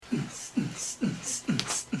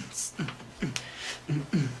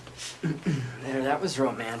that was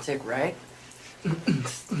romantic, right?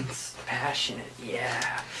 Passionate,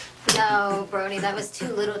 yeah. No, Brody, that was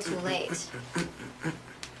too little too late.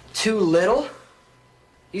 Too little?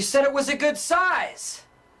 You said it was a good size.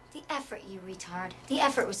 The effort, you retard. The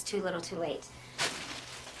effort was too little too late.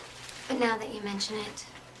 But now that you mention it,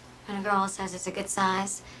 when a girl says it's a good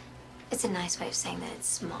size, it's a nice way of saying that it's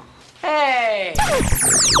small. Hey!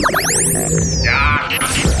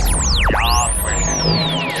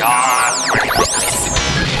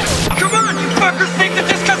 Come on, you fuckers think that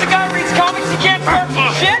just because a guy reads comics he can't start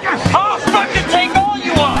some shit? I'll fucking take all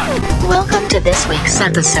you want! Welcome to this week's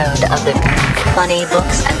episode of the Funny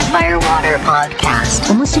Books and Firewater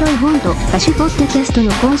Podcast. 面白い本と歌手ポッドキャスト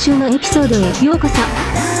の今週のエピソードへようこそ。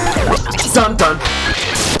Dun dun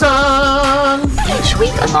dun! Each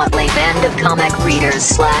week a motley band of comic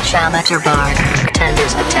readers / amateur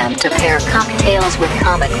bartenders attempt to pair cocktails with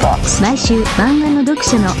comic books. 毎週漫画の読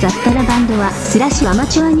者の雑多なバンドはスラッシュアマ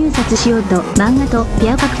チュア入札しようと漫画と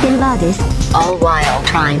ペアカクテルバーです。 All while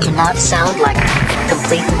trying to not sound like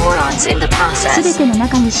complete morons in the すべ process. ての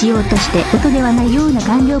中にしようとして音ではないような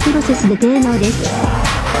完了プロセスで低能です。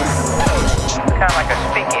 Kind of like a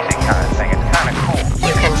speakeasy kind of thing. It's kind of cool.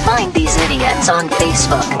 You can find these idiots on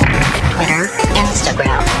Facebook, Twitter,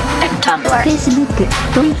 Instagram, and Tumblr.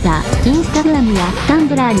 Facebook、Twitter、Instagram や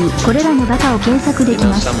Tumblr にこれらのバカを検索でき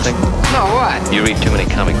ます。 Something? No, what? You read too many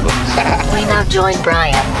comic books. We now join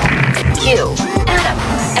Brian, Q, Adam,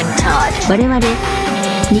 and Todd. 我々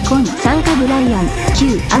ニコン参加ブライアン、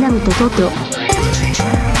Q、アダムとトト。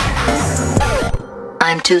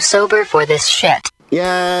 I'm too sober for this shit.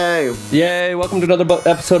 Yay! Yay! Welcome to another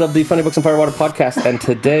episode of the Funny Books and Firewater Podcast. And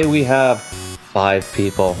today we have 5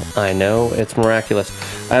 people. I know, it's miraculous.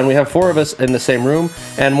 And we have 4 of us in the same room,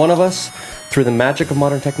 and one of us, through the magic of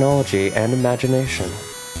modern technology and imagination,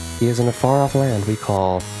 he is in a far-off land we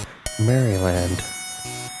call Maryland.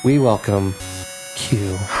 We welcome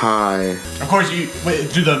Q. Hi. Of course, you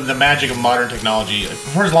do the magic of modern technology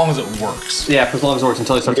for as long as it works. Yeah, for as long as it works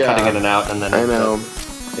until he starts Yeah. cutting in and out, and then I know.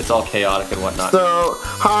 It's all chaotic and whatnot. So,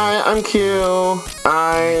 hi, I'm Q.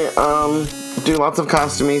 I do lots of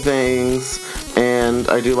costumey things, and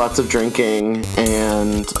I do lots of drinking,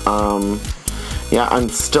 and yeah, I'm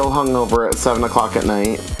still hungover at 7 o'clock at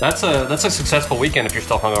night. That's a successful weekend if you're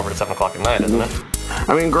still hungover at 7 o'clock at night, isn't it?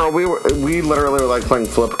 I mean, girl, we literally were like playing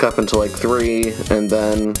Flip Cup until like 3, and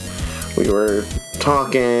then we were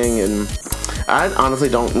talking, and I honestly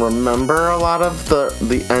don't remember a lot of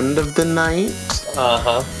the end of the night.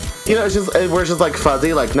 Uh-huh. You know, we're just like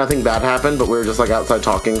fuzzy, like nothing bad happened, but we were just like outside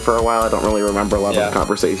talking for a while. I don't really remember a lot of the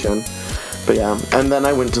conversation. But yeah, and then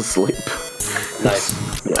I went to sleep. Nice.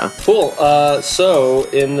 Yeah. Cool. So,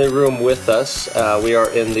 in the room with us, we are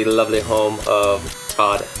in the lovely home of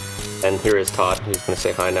Todd. And here is Todd. He's going to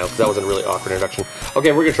say hi now, because that was a really awkward introduction.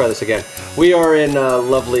 Okay, we're going to try this again. We are in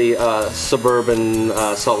lovely suburban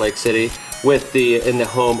Salt Lake City in the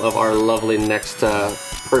home of our lovely next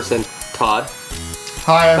person, Todd.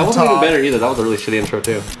 Hi, I'm That wasn't Todd. even better either. That was a really shitty intro,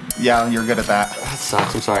 too. Yeah, you're good at that. That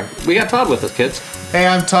sucks. I'm sorry. We got Todd with us, kids. Hey,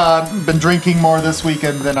 I'm Todd. Been drinking more this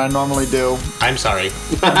weekend than I normally do. I'm sorry.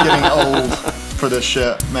 I'm getting old for this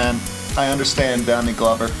shit, man. I understand, Danny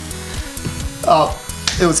Glover.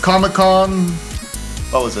 It was Comic-Con.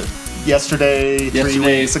 What was it? Yesterday, 3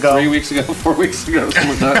 weeks ago. 3 weeks ago, 4 weeks ago,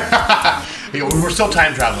 something like that. We're still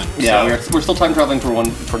time traveling. Yeah, we're still time traveling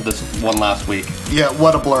for this one last week. Yeah,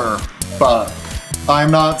 what a blur. But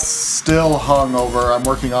I'm not still hungover. I'm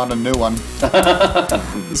working on a new one.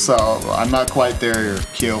 So I'm not quite there,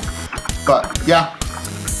 Q. But yeah,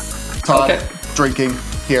 Todd, Okay. drinking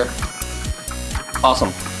here.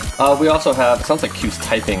 Awesome. We also have, it sounds like Q's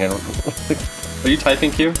typing. Are you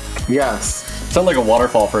typing, Q? Yes. It sounded like a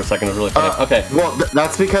waterfall for a second. It was really funny. Okay. Well,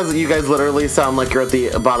 that's because you guys literally sound like you're at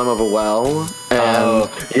the bottom of a well, and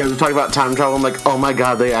you guys are talking about time travel. I'm like, oh my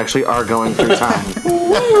god, they actually are going through time.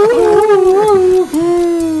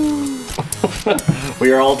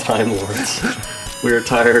 We are all time lords. We are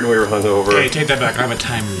tired. We are hungover. Okay, take that back. I'm a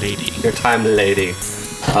time lady. You're time lady.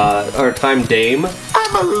 Or time dame.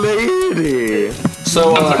 I'm a lady.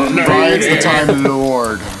 So, Brian's the time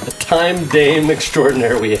lord. time dame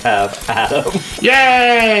extraordinaire we have Adam.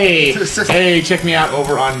 Yay! Hey, check me out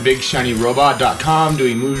over on BigShinyRobot.com,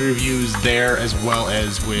 doing movie reviews there, as well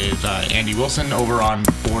as with Andy Wilson over on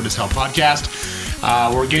Bored as Hell podcast.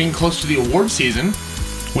 We're getting close to the award season,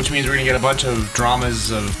 which means we're going to get a bunch of dramas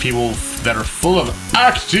of people that are full of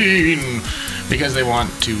acting because they want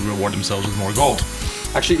to reward themselves with more gold.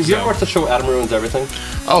 Actually, have you ever watched the show Adam Ruins Everything?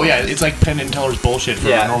 Oh yeah, it's like Penn and Teller's bullshit for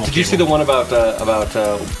normal. Did you see the one about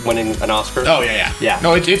winning an Oscar? Oh yeah.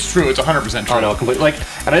 No, it's true. It's 100% true. Oh no, completely.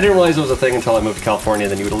 And I didn't realize it was a thing until I moved to California.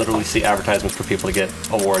 Then you would literally see advertisements for people to get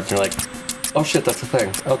awards, and you're like, oh shit, that's a thing.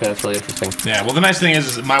 Okay, that's really interesting. Yeah, well, the nice thing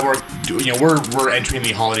is my work, we're entering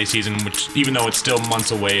the holiday season, which even though it's still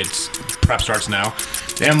months away, it's prep starts now.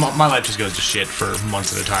 And my life just goes to shit for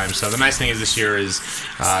months at a time. So the nice thing is this year is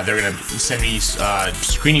they're going to send me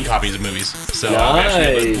screening copies of movies. So I'll actually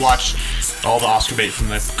be able to watch all the Oscar bait from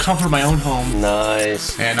the comfort of my own home.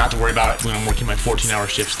 Nice. And not to worry about it when I'm working my 14-hour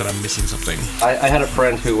shifts that I'm missing something. I had a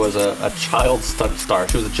friend who was a child stunt star.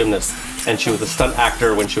 She was a gymnast, and she was a stunt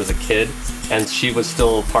actor when she was a kid. And she was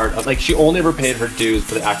still part of, she only ever paid her dues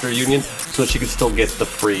for the actor union so that she could still get the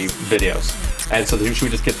free videos. And so she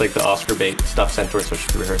would just get the Oscar bait stuff sent to her so she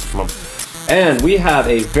could rehearse from home. And we have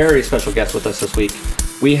a very special guest with us this week.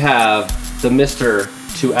 We have the Mr.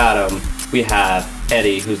 to Adam. We have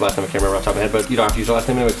Eddie, whose last name I can't remember off the top of my head, but you don't have to use your last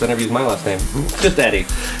name anyway because I never use my last name. Just Eddie.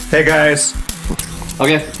 Hey guys.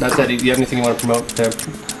 Okay, that's Eddie. Do you have anything you want to promote, Tim?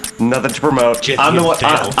 Nothing to promote.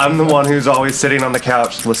 I'm the one who's always sitting on the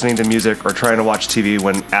couch listening to music or trying to watch TV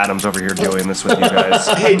when Adam's over here doing this with you guys.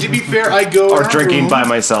 Hey, to be fair, I go or drinking by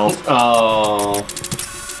myself. Oh,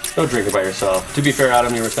 no drinking by yourself. To be fair,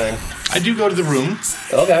 Adam, you were saying I do go to the room.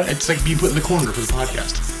 Okay, it's like being put in the corner for the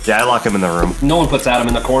podcast. Yeah, I lock him in the room. No one puts Adam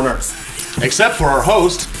in the corner, except for our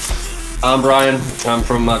host. I'm Brian. I'm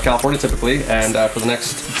from California typically, and for the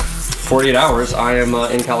next 48 hours, I am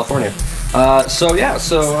in California. So yes,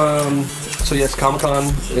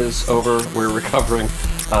 Comic-Con is over. We're recovering,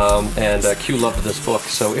 and Q loved this book,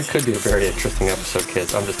 so it could be a very interesting episode,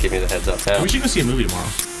 kids. I'm just giving you the heads up now. We should go see a movie tomorrow.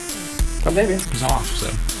 Oh, maybe. He's off, so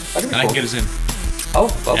I can get us in. Oh,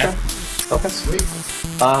 okay. Yeah. Okay. Sweet.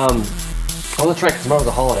 That's right, because tomorrow's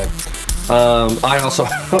a holiday. I also,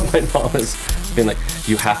 my mom is being like,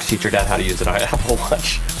 you have to teach your dad how to use an Apple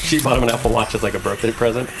Watch. She bought him an Apple Watch as a birthday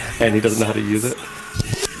present, and he doesn't know how to use it.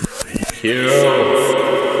 Q,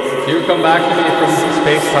 come back to me from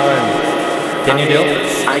space-time. Can you deal?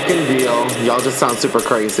 I can deal. Y'all just sound super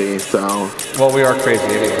crazy, so... Well, we are crazy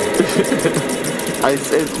anyway.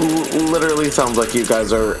 It literally sounds like you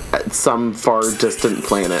guys are at some far distant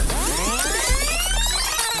planet.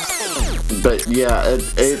 But yeah,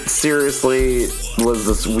 it seriously was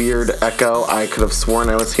this weird echo. I could have sworn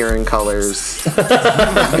I was hearing colors.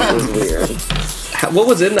 It was weird. What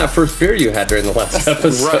was in that first beer you had during the last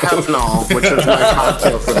episode? Rohypnol, which is my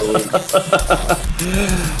cocktail for the week.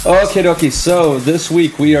 Okay, dokie. So this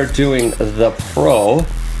week we are doing The Pro,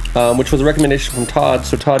 which was a recommendation from Todd.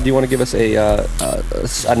 So Todd, do you want to give us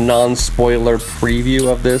a non-spoiler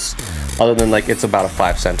preview of this? Other than it's about a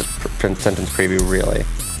 5-sentence preview, really.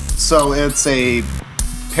 So it's a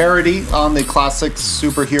parody on the classic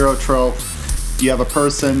superhero trope. You have a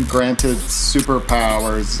person granted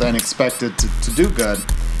superpowers and expected to do good,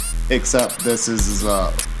 except this is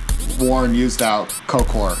a worn, used out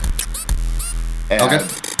Kokor. And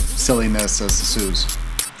silliness ensues.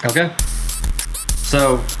 Okay.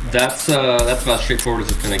 So that's about as straightforward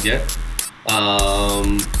as it's gonna get.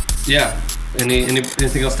 Yeah.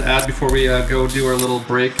 Anything else to add before we go do our little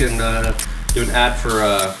break and do an ad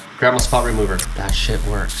for Grandma Spot Remover? That shit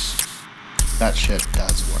works. That shit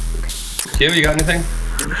does work. Q, you got anything?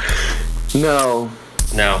 No.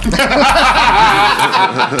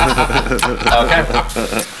 Okay.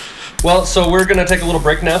 Well, so we're gonna take a little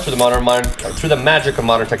break now through the magic of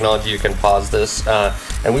modern technology. You can pause this,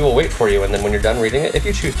 and we will wait for you. And then when you're done reading it, if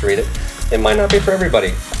you choose to read it, it might not be for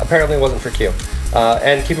everybody. Apparently, it wasn't for Q.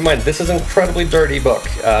 And keep in mind, this is an incredibly dirty book.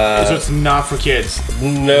 So it's not for kids.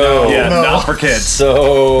 No. Yeah, not for kids.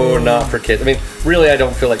 So not for kids. I mean, really, I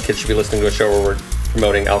don't feel like kids should be listening to a show where we're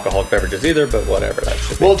promoting alcoholic beverages either, but whatever. That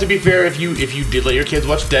should be. Well, to be fair, if you did let your kids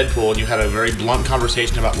watch Deadpool and you had a very blunt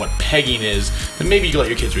conversation about what pegging is, then maybe you could let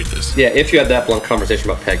your kids read this. Yeah, if you had that blunt conversation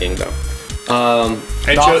about pegging, though.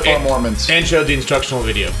 Not for Mormons. And showed the instructional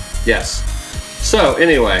video. Yes. So,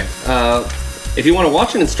 anyway, if you want to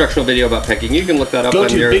watch an instructional video about pegging, you can look that up Go on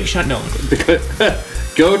to your... Big Shot. No.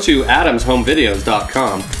 Go to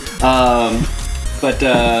adamshomevideos.com.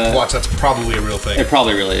 Watch, that's probably a real thing. It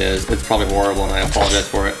probably really is. It's probably horrible, and I apologize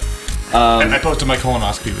for it. And I posted my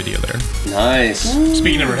colonoscopy video there. Nice.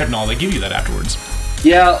 Speaking of Rohypnol, they give you that afterwards.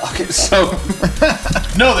 Yeah. Okay. So.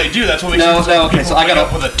 No, they do. That's what makes sense. Okay. So I got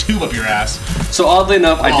up with a tube up your ass. So oddly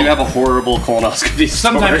enough, I do have a horrible colonoscopy.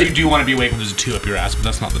 Sometimes you do want to be awake when there's a tube up your ass, but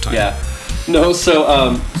that's not the time. Yeah. No,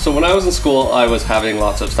 so when I was in school, I was having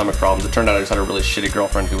lots of stomach problems. It turned out I just had a really shitty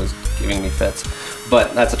girlfriend who was giving me fits.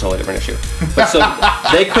 But that's a totally different issue. But so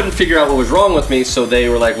they couldn't figure out what was wrong with me, so they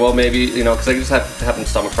were like, well, maybe, because I just had having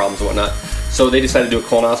stomach problems and whatnot. So they decided to do a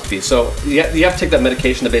colonoscopy. So you have to take that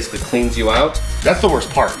medication that basically cleans you out. That's the worst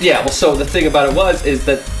part. Yeah, well, so the thing about it is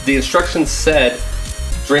that the instructions said,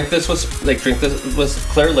 drink this with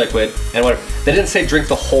clear liquid and whatever. They didn't say drink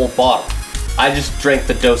the whole bottle. I just drank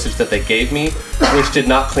the dosage that they gave me, which did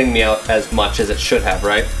not clean me out as much as it should have,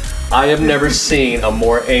 right? I have never seen a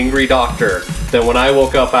more angry doctor than when I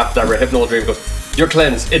woke up after that Rohypnol dream. Goes, you're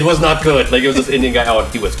cleansed. It was not good. Like, it was this Indian guy. Oh,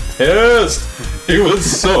 and he was pissed. He was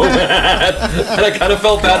so mad. And I kind of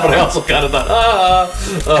felt bad, but I also kind of thought,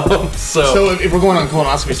 So if we're going on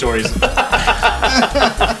colonoscopy stories.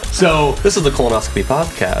 So this is the Colonoscopy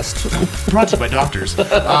Podcast. Brought to you by doctors.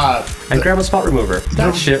 And grab a spot remover.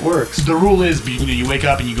 That shit works. The rule is, you wake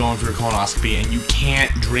up and you go in for a colonoscopy and you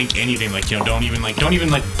can't drink anything. Like, don't even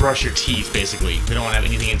brush your teeth, basically. They don't want to have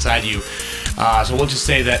anything inside you. So we'll just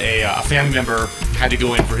say that a family member had to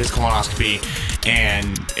go in for his colonoscopy,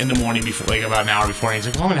 and in the morning, before, like about an hour before, he's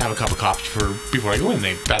like, well, I'm going to have a cup of coffee before I go in.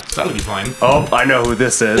 That'll be fine. Oh, I know who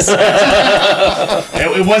this is.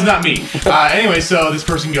 It was not me. Anyway, so this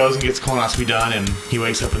person goes and gets colonoscopy done, and he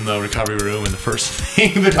wakes up in the recovery room, and the first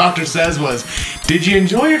thing the doctor says was, did you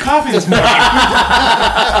enjoy your coffee this morning?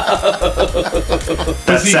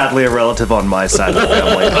 That's sadly a relative on my side of the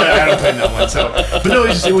family. I don't claim that one. But no,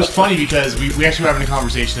 it was funny because we actually were having a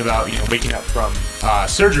conversation about waking up from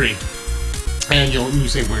surgery. And you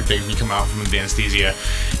say weird things when you come out from the anesthesia.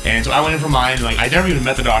 And so I went in for mine, and I never even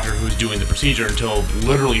met the doctor who was doing the procedure until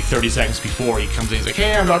literally 30 seconds before. He comes in, he's like,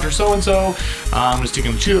 hey, I'm Dr. So-and-so. I'm going to stick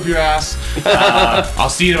a tube up your ass. I'll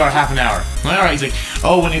see you in about half an hour. I'm like, all right. He's like,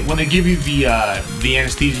 oh, when they give you the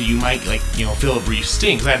anesthesia, you might feel a brief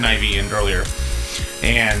sting, because I had an IV in earlier.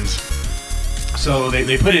 And so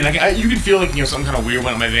they put it in. You could feel something kind of weird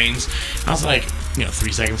went in my veins. And I was like,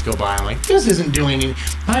 3 seconds go by. I'm like, this isn't doing anything.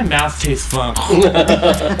 My mouth tastes fun.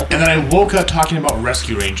 And then I woke up talking about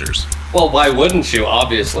Rescue Rangers. Well, why wouldn't you?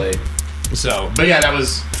 Obviously. So, but yeah, that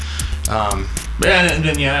was. And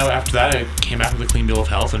then after that, I came back with a clean bill of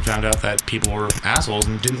health and found out that people were assholes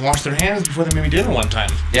and didn't wash their hands before they made me dinner one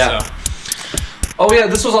time. Yeah. So. Oh yeah,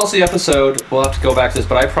 this was also the episode. We'll have to go back to this,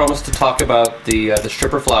 but I promised to talk about the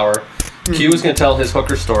stripper flower. Q was going to tell his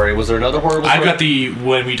hooker story. Was there another horrible story? I've got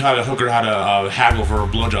when we taught a hooker how to haggle for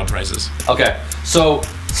blowjob prices. Okay, so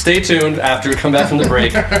stay tuned. After we come back from the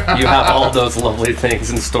break, you have all of those lovely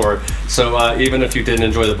things in store. So even if you didn't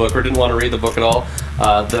enjoy the book or didn't want to read the book at all,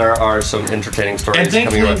 there are some entertaining stories and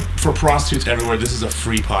thankfully, coming up. For prostitutes everywhere, this is a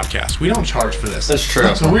free podcast. We don't charge for this. That's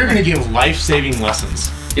true. So we're going to give life-saving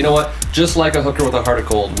lessons. You know what? Just like a hooker with a heart of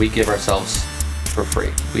gold, we give ourselves for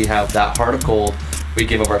free. We have that heart of gold. We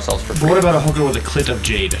give of ourselves for free. But what about a hooker with a clit of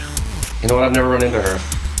jade? You know what? I've never run into her.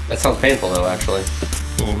 That sounds painful, though, actually.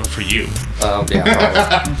 Well, for you. Yeah,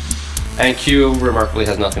 probably. And Q, remarkably,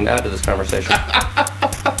 has nothing to add to this conversation.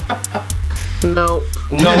 No.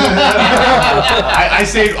 I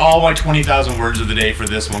saved all my 20,000 words of the day for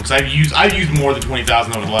this one, because I've used more than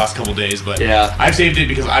 20,000 over the last couple days, but yeah. I've saved it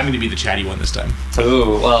because I'm going to be the chatty one this time.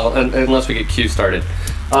 Ooh, well, unless we get Q started.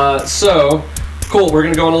 So... Cool, we're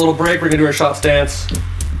going to go on a little break. We're going to do our shot stance.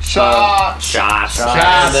 Shots.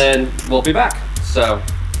 And then we'll be back. So,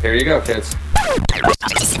 here you go, kids.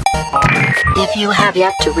 If you have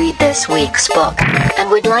yet to read this week's book and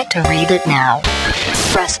would like to read it now,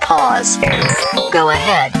 press pause. Go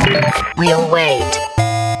ahead. We'll wait.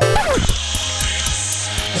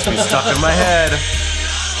 It's been stuck in my head.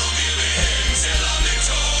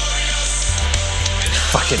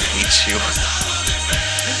 Fucking hate you.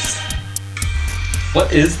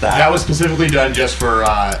 What is that? That was specifically done just for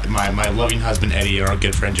my loving husband Eddie, or our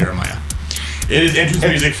good friend Jeremiah. It is entrance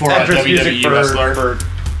music for a WWE wrestler. For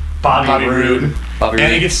Bobby Roode. And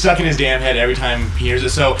it gets stuck in his damn head every time he hears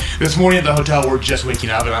it. So this morning at the hotel, we're just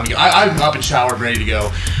waking up, and I'm up and showered, ready to go.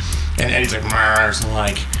 And Eddie's like, Murr. So I'm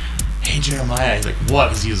like, hey Jeremiah. He's like, what?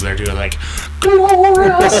 Because he was there too. I'm like,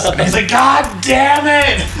 glorious. And he's like, God damn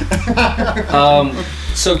it.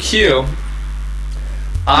 So Q,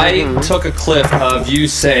 I took a clip of you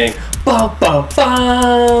saying bum bum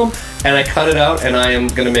bum, and I cut it out, and I am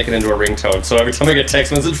gonna make it into a ringtone. So every time I get a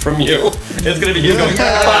text message from you, it's gonna be you going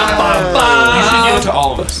bum bum bum. You should give it to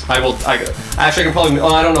all of us. I will. Actually, I can probably.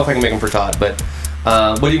 I don't know if I can make them for Todd, but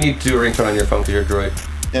what do you need to do a ringtone on your phone because you're a droid?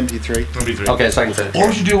 MP3. Okay, so I can say it. Or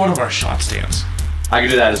we should do one of our shot stands. I can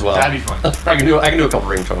do that as well. That'd be fun. I can do a couple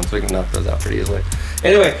ringtones, so we can knock those out pretty easily.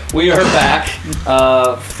 Anyway, we are back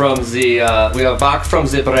from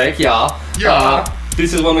the break, yeah.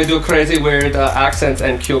 This is when we do crazy weird accents,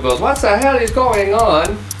 and Q goes, "What the hell is going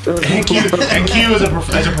on?" And Q as a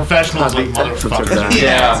professional is like motherfucker.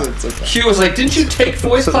 Yeah. Q was like, "Didn't you take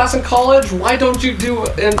voice class in college? Why don't you do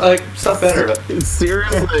like stuff better?"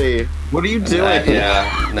 Seriously, what are you doing?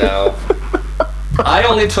 Yeah, no. I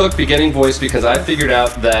only took beginning voice because I figured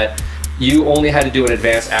out that you only had to do an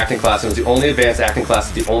advanced acting class. It was the only advanced acting class.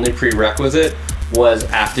 The only prerequisite was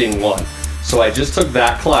acting 1. So I just took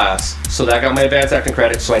that class. So that got my advanced acting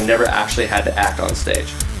credit. So I never actually had to act on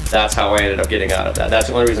stage. That's how I ended up getting out of that. That's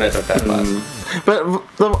the only reason I took that class. But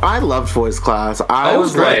I loved voice class. I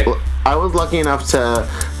was great. I was lucky enough to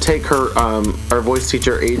take her, our voice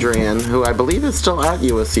teacher Adrian, who I believe is still at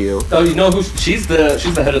USU. Oh, you know who? She's the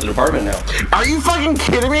head of the department now. Are you fucking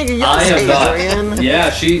kidding me? Yes, I am Adrian. not. Yeah,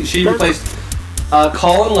 she replaced.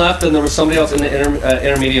 Colin left, and there was somebody else in the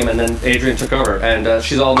intermediate, and then Adrian took over, and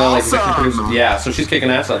she's all now like executive producer. Yeah, so she's kicking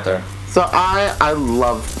ass out there. So I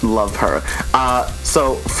love her.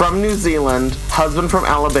 So from New Zealand, husband from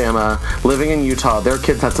Alabama, living in Utah. Their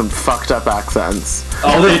kids had some fucked up accents.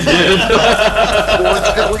 Oh, they did.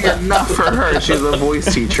 Fortunately enough for her, she's a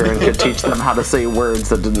voice teacher and could teach them how to say words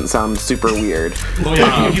that didn't sound super weird. Well,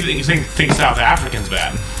 yeah, you think South African's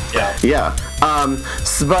bad. Yeah.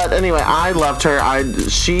 But anyway, I loved her.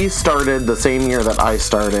 She started the same year that I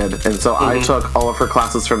started, and so I took all of her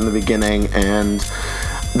classes from the beginning, and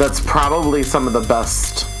that's probably some of the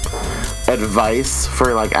best advice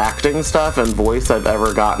for like acting stuff and voice I've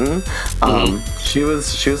ever gotten. She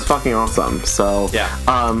was fucking awesome. So yeah.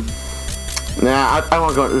 I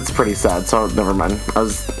won't go. It's pretty sad. So never mind. I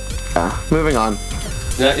was moving on.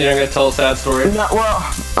 You're not gonna tell a sad story? No. Well,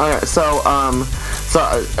 alright. So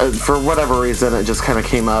for whatever reason, it just kind of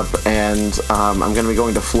came up, and I'm gonna be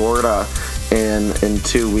going to Florida in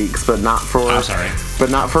 2 weeks, but not for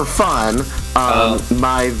fun.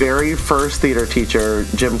 My very first theater teacher,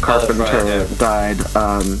 Jim Carpenter, died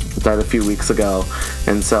a few weeks ago,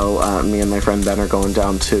 and so me and my friend Ben are going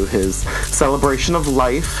down to his celebration of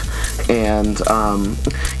life, and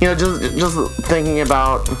just thinking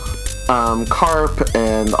about Carp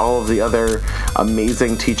and all of the other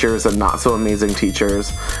amazing teachers and not so amazing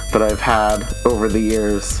teachers that I've had over the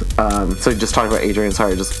years. So just talking about Adrian,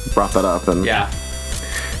 sorry, I just brought that up. And yeah.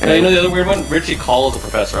 And you know the other weird one? Richie Call is a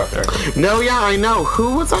professor up there. No, yeah, I know.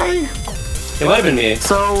 Who was I? It might have been me.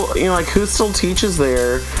 So, who still teaches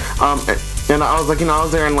there? And I was like, I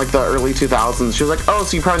was there in like the early 2000s. She was like, oh,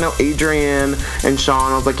 so you probably know Adrian and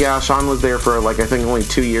Sean. I was like, yeah, Sean was there for like, I think only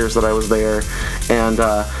 2 years that I was there.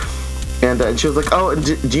 And she was like, oh,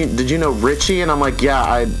 did you know Richie? And I'm like, yeah,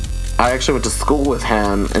 I actually went to school with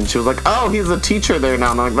him. And she was like, oh, he's a teacher there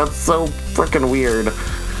now. And I'm like, that's so freaking weird.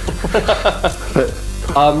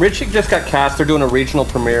 Richie just got cast. They're doing a regional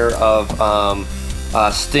premiere of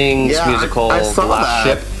Sting's musical I saw Last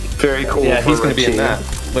that. Ship. Very cool. Yeah, he's going to be in Richie. that,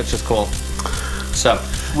 which is cool. So,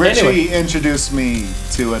 Richie introduced me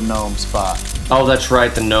to a gnome spot. Oh, that's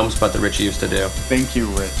right, the gnome spot that Richie used to do. Thank you,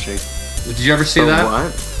 Richie. Did you ever see that?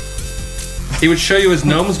 What? He would show you his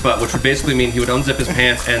gnome's butt, which would basically mean he would unzip his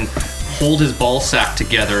pants and hold his ball sack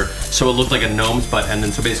together so it looked like a gnome's butt, and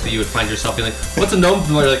then so basically you would find yourself being like, what's a gnome's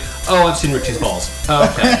butt? You're like, oh, I've seen Richie's balls.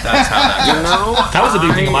 Okay, that's how that goes. That was a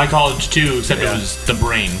big thing in my college too, except it was the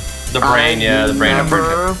brain. The brain.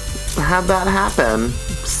 Never had that happen.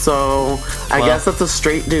 So I guess that's a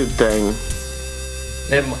straight dude thing.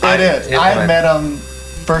 I met him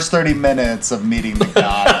first 30 minutes of meeting the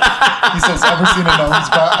guy. He says, ever seen a gnome's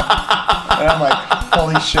butt? And I'm like,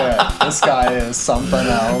 holy shit, this guy is something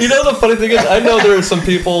else. You know, the funny thing is, I know there are some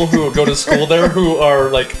people who go to school there who are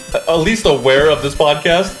like at least aware of this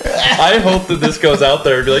podcast. I hope that this goes out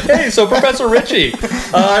there and be like, hey, so Professor Richie,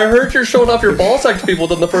 I heard you're showing off your ball sack to people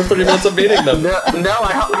within the first 30 minutes of meeting them. No,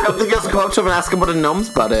 I hope you guys go up to him and ask him what a gnome's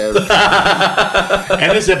butt is.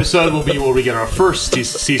 And this episode will be where we get our first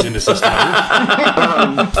cease and desist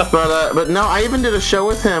letter. But no, I even did a show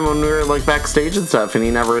with him when we were like backstage and stuff, and he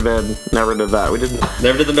never did that. We didn't.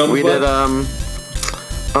 Never did the gnome's We butt? did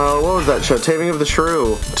what was that show? Taming of the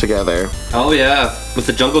Shrew together. Oh yeah, with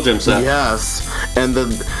the Jungle Gym set. Yes, and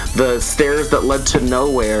the stairs that led to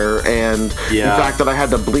nowhere, and the fact that I had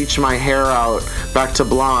to bleach my hair out back to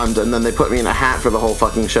blonde, and then they put me in a hat for the whole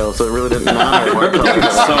fucking show, so it really didn't matter.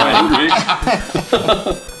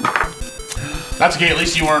 That's okay. At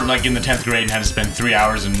least you weren't like in the 10th grade and had to spend 3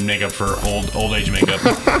 hours in makeup for old age makeup.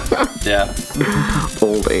 Yeah.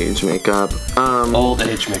 Old age makeup. Old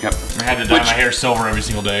age makeup. I had to dye my hair silver every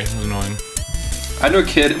single day. It was annoying. I knew a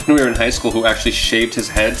kid when we were in high school who actually shaved his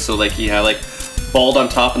head, so like he had like bald on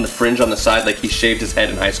top and the fringe on the side. Like he shaved his head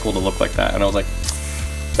in high school to look like that, and I was like,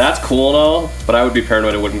 That's cool and all, but I would be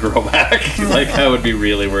paranoid it wouldn't grow back. Like, I would be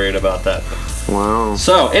really worried about that. Wow.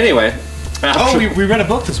 So, anyway. We read a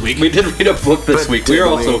book this week. We did read a book this week. We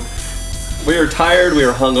were tired, we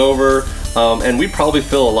were hungover, and we probably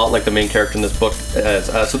feel a lot like the main character in this book.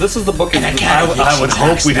 So this is the book. I would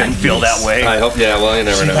hope we didn't feel that way. I hope, yeah, well, you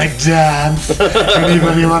never know. Like, dance.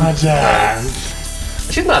 Anybody want to dance?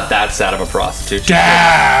 She's not that sad of a prostitute.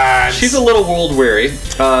 Dance. She's a little world weary.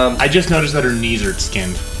 I just noticed that her knees are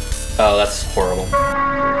skinned. Oh, that's horrible.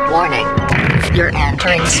 Warning. You're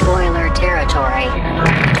entering spoiler territory.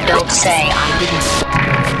 Don't say I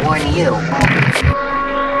didn't warn you.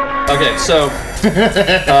 Okay, so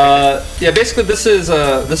basically this is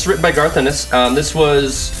written by Garth Ennis. This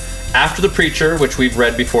was after The Preacher, which we've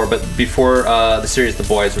read before, but before the series The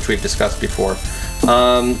Boys, which we've discussed before.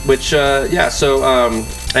 And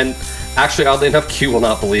actually, oddly enough, Q will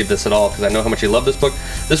not believe this at all because I know how much he loved this book.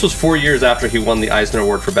 This was 4 years after he won the Eisner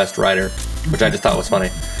Award for Best Writer, which I just thought was funny.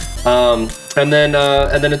 And then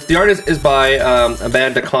the art is by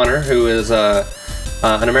Amanda Conner, who is an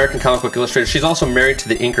American comic book illustrator. She's also married to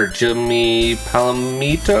the inker Jimmy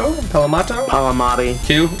Palmiotti.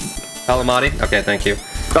 Q? Palmiotti? Okay, thank you.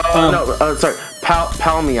 Sorry.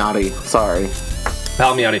 Palmiotti. Sorry.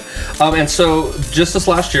 Palmiotti. And so, just this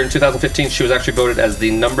last year, in 2015, she was actually voted as the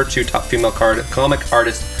 #2 top female comic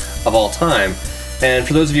artist of all time. And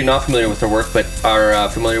for those of you not familiar with her work, but are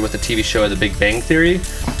familiar with the TV show The Big Bang Theory,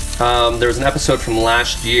 there was an episode from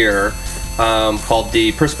last year called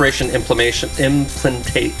the Perspiration Inflammation.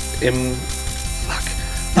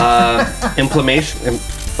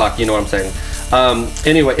 Fuck, you know what I'm saying.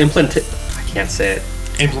 Anyway, I can't say it.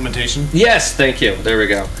 Implementation? Yes, thank you. There we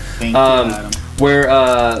go. Thank you, Adam. Where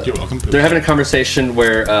You're welcome. they're having a conversation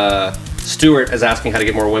where Stuart is asking how to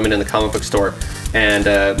get more women in the comic book store, and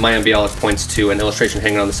Mayim Bialik points to an illustration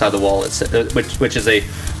hanging on the side of the wall, which is a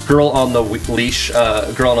girl on the leash,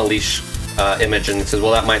 image, and it says,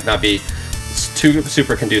 well, that might not be too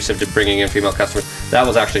super conducive to bringing in female customers. That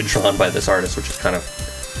was actually drawn by this artist, which is kind of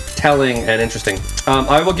telling and interesting.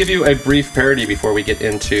 I will give you a brief parody before we get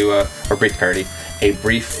into a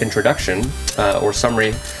brief introduction or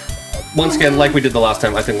summary. Once again, like we did the last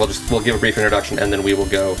time, I think we'll give a brief introduction and then we will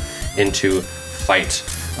go into fight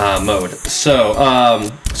mode. So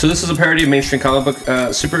this is a parody of mainstream comic book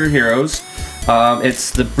superheroes.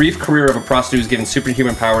 It's the brief career of a prostitute who's given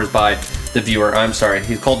superhuman powers by the viewer. I'm sorry,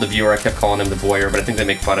 he's called the viewer. I kept calling him the voyeur, but I think they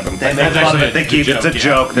make fun of him. It's a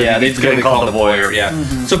joke. Yeah, they getting called the voyeur. Yeah.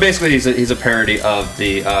 Mm-hmm. So basically, he's a parody of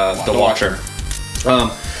the Watcher.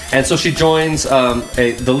 And so she joins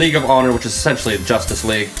the League of Honor, which is essentially a Justice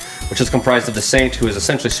League, which is comprised of the Saint, who is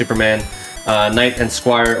essentially Superman, Knight and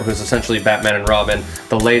Squire, who is essentially Batman and Robin,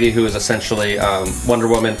 the Lady, who is essentially Wonder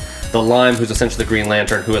Woman, the Lime, who's essentially the Green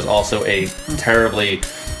Lantern, who is also a terribly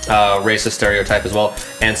racist stereotype as well,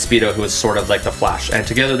 and Speedo, who is sort of like the Flash. And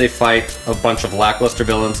together they fight a bunch of lackluster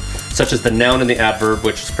villains, such as the Noun and the Adverb,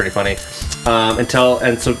 which is pretty funny. And so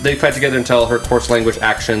they fight together until her coarse language,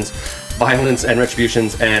 actions, violence, and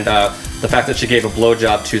retributions, and the fact that she gave a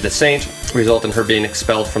blowjob to the Saint result in her being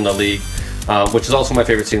expelled from the League, which is also my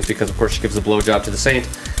favorite scenes because, of course, she gives a blowjob to the Saint,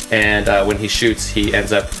 and when he shoots, he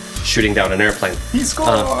ends up shooting down an airplane. He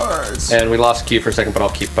scores! And we lost Q for a second, but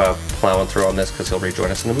I'll keep plowing through on this because he'll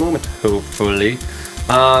rejoin us in a moment, hopefully.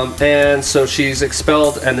 And so she's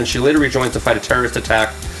expelled, and then she later rejoins to fight a terrorist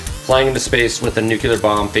attack, flying into space with a nuclear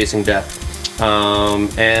bomb, facing death.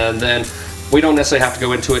 And then we don't necessarily have to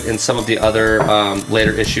go into it. In some of the other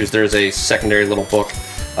later issues, there's a secondary little book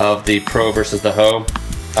of the Pro versus the Ho,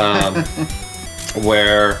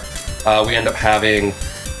 where we end up having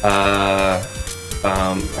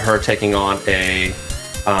her taking on a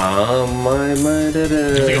like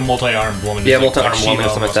a multi-armed woman. Yeah, multi-armed woman or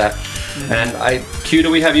something like that. And Q,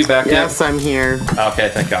 do we have you back yet? Yes, I'm here. Okay,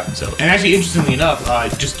 thank God. So, and actually, interestingly enough,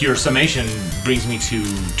 just your summation brings me to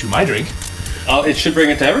my drink. Oh, it should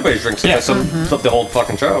bring it to everybody's drink. So yeah. The whole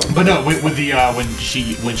fucking show. But no, with the when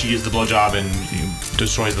she gives the blowjob and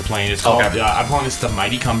destroys the plane, it's called. Okay. I'm calling this the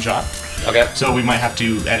Mighty Cum Shot. Okay. So we might have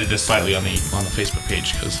to edit this slightly on the Facebook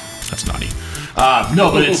page because that's naughty.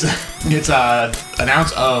 No, but it's an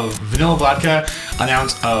ounce of vanilla vodka, an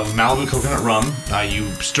ounce of Malibu coconut rum. You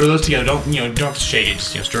stir those together. Don't have to shake it.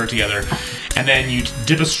 Just stir it together, and then you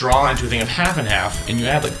dip a straw into a thing of half and half, and you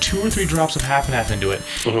add like 2 or 3 drops of half and half into it,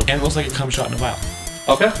 and it looks like a cum shot in a vial.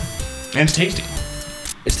 Okay. And it's tasty.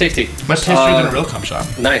 It's tasty. Much tastier than a real cum shot.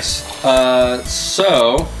 Nice.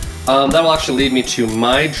 So that will actually lead me to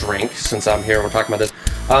my drink since I'm here. We're talking about this.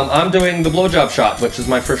 I'm doing the blowjob shot, which is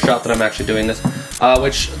my first shot that I'm actually doing this.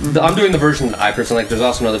 I'm doing the version that I personally like. There's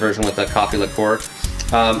also another version with a coffee liqueur.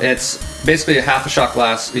 It's basically a half a shot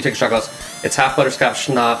glass. You take a shot glass. It's half butterscotch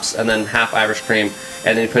schnapps and then half Irish cream,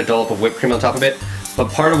 and then you put a dollop of whipped cream on top of it. But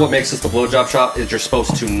part of what makes this the blowjob shot is you're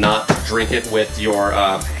supposed to not drink it with your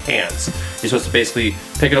hands. You're supposed to basically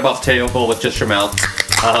pick it up off the table with just your mouth.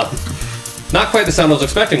 Not quite the sound I was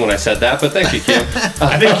expecting when I said that, but thank you, Q.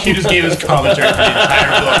 I think Q just gave his commentary for the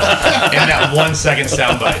entire book in that 1 second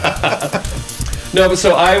soundbite. No, but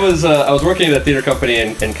so I was working at a theater company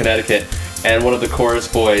in Connecticut, and one of the chorus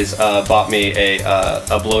boys bought me a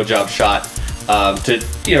blowjob shot to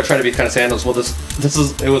try to be kind of sandals. Well,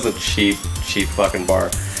 it was a cheap fucking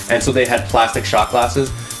bar, and so they had plastic shot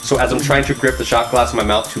glasses. So as I'm trying to grip the shot glass in my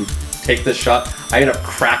mouth to take this shot, I ended up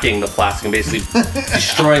cracking the plastic and basically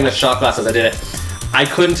destroying the shot glass as I did it. I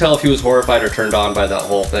couldn't tell if he was horrified or turned on by that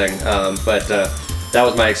whole thing, but that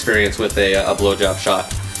was my experience with a blowjob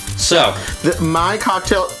shot. So my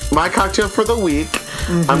cocktail for the week,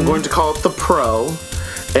 I'm going to call it the Pro,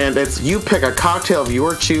 and it's you pick a cocktail of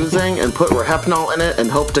your choosing and put Rohypnol in it and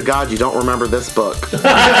hope to God you don't remember this book.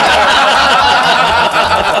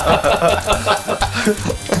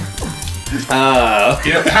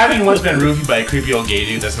 Having once been roofied by a creepy old gay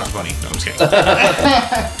dude, that's not funny. No, I'm just kidding.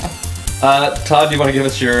 Todd, do you want to give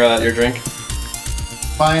us your drink?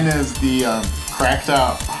 Mine is the cracked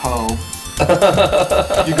out hoe.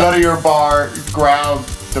 You go to your bar, grab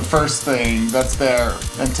the first thing that's there,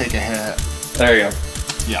 and take a hit. There you go.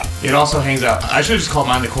 Yeah. It also hangs out. I should have just called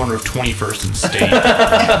mine the corner of 21st and State.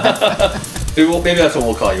 Maybe that's what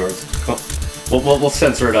we'll call yours. We'll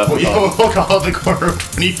censor it up. We'll call it the corner of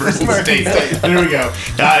 21st and State. There we go.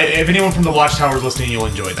 If anyone from the Watchtower is listening, you'll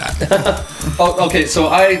enjoy that. Oh, okay. So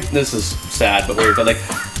this is sad but weird, but like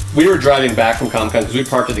we were driving back from Comic-Con because we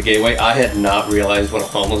parked at the Gateway. I had not realized what a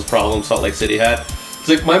homeless problem Salt Lake City had. It's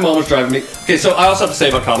like my mom was driving me. Okay, so I also have to say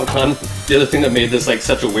about Comic-Con, the other thing that made this like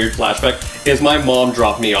such a weird flashback is my mom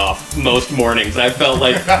dropped me off most mornings. I felt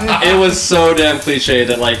like it was so damn cliche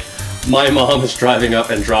that like my mom is driving up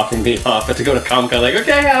and dropping me off to go to Comic-Con. Like,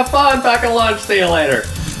 okay, have fun, pack a lunch, see you later.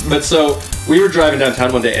 But so we were driving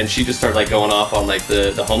downtown one day and she just started like going off on like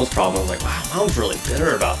the homeless problem. I was like, wow, mom's really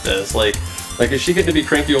bitter about this. Like is she getting to be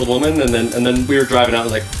cranky old woman? And then we were driving out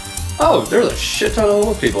and like, oh, there's a shit ton of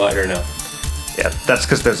homeless people out here now. Yeah, that's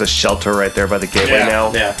because there's a shelter right there by the Gateway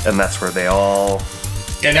now. Yeah. And that's where they all...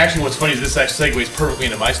 And actually what's funny is this actually segues perfectly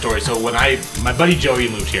into my story. So when my buddy Joey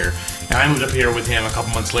moved here, and I moved up here with him a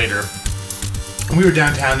couple months later, and we were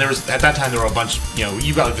downtown. At that time there were a bunch,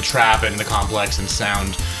 you've got like the Trap and the Complex and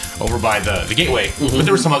Sound over by the Gateway, Mm-hmm. but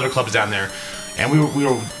there were some other clubs down there. And we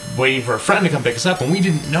were waiting for a friend to come pick us up, and we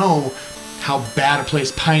didn't know how bad a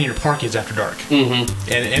place Pioneer Park is after dark.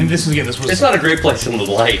 Mm-hmm. And this was... It's not a great place in the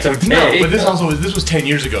light, okay? No, but this was 10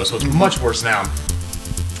 years ago, so it's much worse now.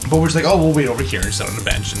 But we're just like, we'll wait over here and sit on the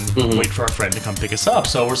bench and wait for our friend to come pick us up.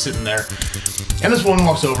 So we're sitting there, and this woman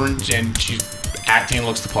walks over and she's acting and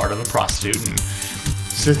looks the part of a prostitute and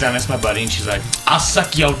sits down next to my buddy, and she's like, "I'll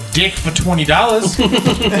suck your dick for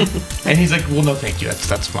 $20." And he's like, "Well, no, thank you.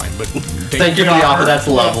 That's fine. But thank you for the offer. That's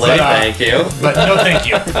lovely. Thank you. But no, thank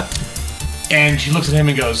you." And she looks at him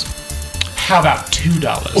and goes, "How about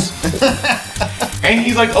 $2?" And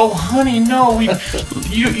he's like, "Oh, honey, no,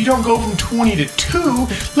 you don't go from 20 to 2.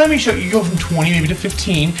 Let me show you. You go from 20 maybe to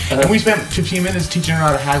 15." And we spent 15 minutes teaching her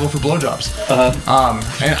how to haggle for blowjobs.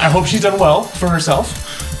 And I hope she's done well for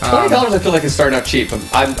herself. $20 I feel like is starting out cheap.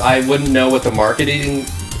 I wouldn't know what the marketing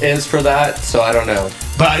is for that, so I don't know.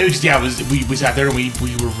 But it was we sat there and we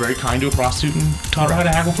were very kind to a prostitute and taught her how to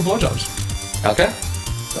haggle for blowjobs. Okay.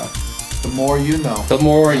 So, the more you know. The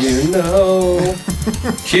more you know.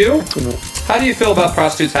 Q, how do you feel about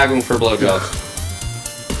prostitutes haggling for blowjobs?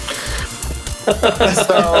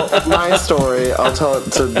 So, my story, I'll tell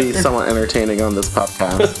it to be somewhat entertaining on this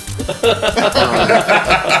podcast.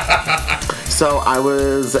 So, I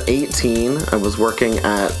was 18. I was working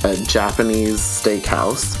at a Japanese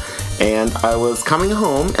steakhouse. And I was coming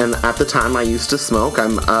home, and at the time I used to smoke.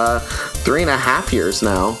 I'm 3.5 years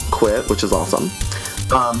now quit, which is awesome.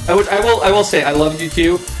 I will say I love you,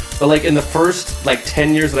 Q, but like in the first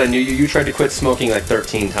 10 years that I knew you, you tried to quit smoking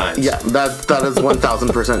 13 times. Yeah, that is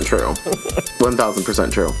 1,000% true.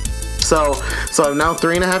 1,000% true. So I'm now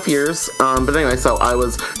 3.5 years. But anyway, so I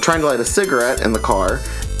was trying to light a cigarette in the car,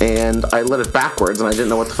 and I lit it backwards, and I didn't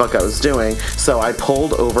know what the fuck I was doing. So I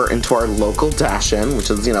pulled over into our local Dash-In, which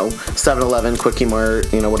is 7-Eleven, Quickie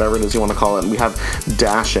Mart, whatever it is you want to call it. And we have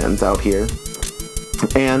Dash-Ins out here.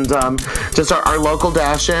 And just our local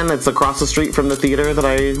Dash-In, it's across the street from the theater that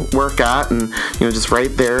I work at, and just right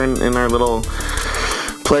there in our little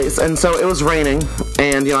place. And so it was raining,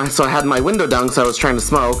 And, so I had my window down because I was trying to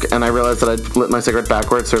smoke, and I realized that I'd lit my cigarette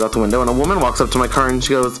backwards, threw it out the window, and a woman walks up to my car and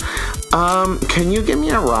she goes, can you give me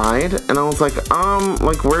a ride? And I was like,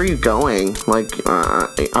 where are you going? I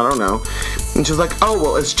don't know. And she was like, oh,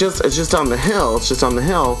 well, it's just down the hill. It's just down the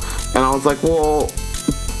hill. And I was like, well,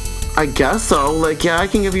 I guess so. Yeah, I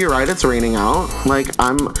can give you a ride. It's raining out.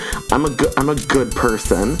 I'm a good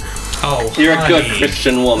person. Oh, you're a good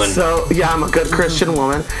Christian woman. So yeah, I'm a good Christian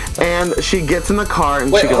woman. And she gets in the car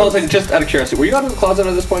and she goes. Hold on a second, just out of curiosity, were you out of the closet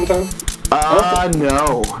at this point in time? No, I didn't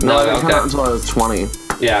come out until I was 20.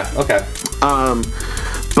 Yeah. Okay.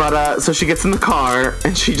 But so she gets in the car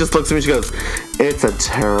and she just looks at me. And she goes, "It's a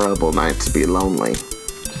terrible night to be lonely.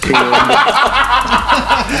 Can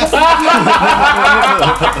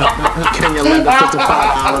you lend us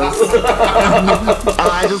 $55?" And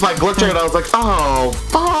I just looked at her and I was like, "Oh,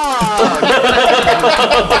 fuck."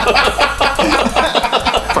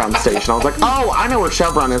 Chevron station. I was like, "Oh, I know where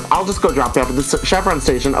Chevron is. I'll just go drop you off at the Chevron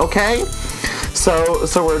station, okay?" So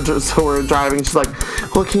we're driving. She's like,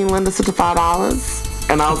 "Well, can you lend us $55?"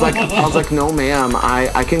 And I was like, "No, ma'am.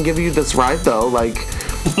 I can give you this ride though.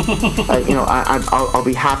 I'll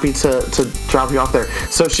be happy to drop you off there."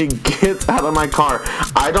 So she gets out of my car.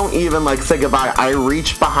 I don't even say goodbye. I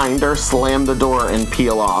reach behind her, slam the door, and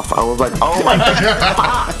peel off. I was like, "Oh my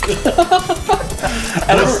god!"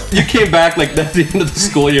 And you came back at the end of the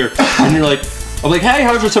school year, and you're like, I'm like, "Hey,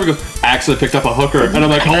 how's your summer?" Goes, "Actually picked up a hooker," and I'm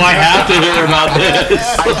like, "Oh, I have to hear about this."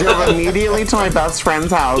 I drove immediately to my best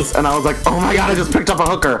friend's house, and I was like, "Oh my god, I just picked up a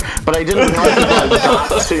hooker!" But I didn't realize until I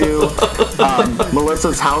got to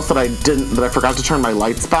Melissa's house that I forgot to turn my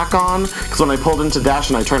lights back on. Because when I pulled into Dash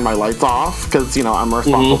and I turned my lights off, because I'm a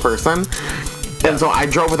responsible person. And so I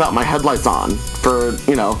drove without my headlights on for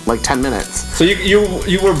 10 minutes. So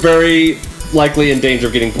you were very likely in danger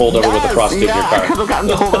of getting pulled over with a prostitute in your car. I could have gotten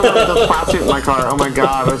pulled over with a prostitute in my car. Oh my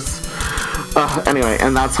god. Anyway,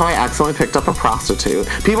 and that's how I accidentally picked up a prostitute.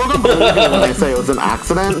 People don't believe me when I say it was an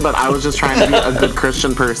accident, but I was just trying to be a good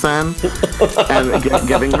Christian person and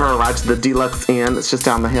giving her a ride to the Deluxe Inn. It's just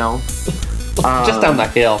down the hill. Just down the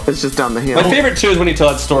hill. It's just down the hill. My favorite too is when you tell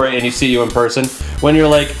that story and you see you in person. When you're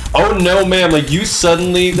like, "Oh no, ma'am!" You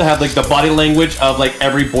suddenly have the body language of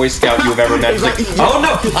every Boy Scout you've ever met. It's like, "Oh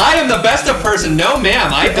no, I am the best of person." "No,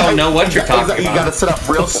 ma'am, I don't know what you're talking about." You gotta sit up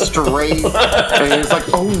real straight, and he's like,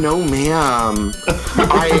 "Oh no, ma'am,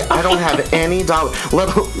 I don't have any dollars."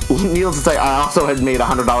 Needless to say, I also had made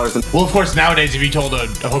 $100. Well, of course, nowadays if you told a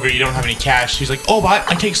hooker you don't have any cash, she's like, "Oh, but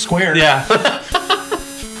I take Square." Yeah.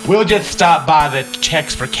 We'll just stop by the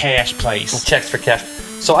checks for cash place. Checks for cash.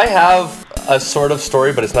 So I have a sort of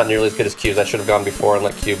story, but it's not nearly as good as Q's. I should have gone before and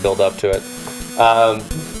let Q build up to it.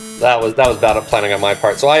 That was bad planning on my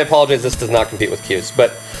part. So I apologize. This does not compete with Q's.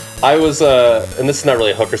 But I was, and this is not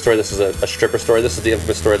really a hooker story. This is a stripper story. This is the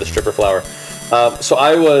infamous story of the stripper flower. So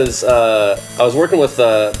I was working with.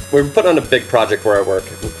 We were putting on a big project where I work.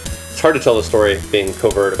 It's hard to tell the story being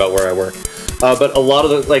covert about where I work. But a lot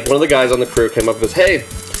of one of the guys on the crew came up and goes, "Hey,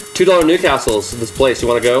 $2 Newcastle's this place. You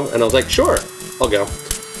want to go?" And I was like, "Sure, I'll go."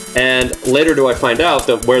 And later do I find out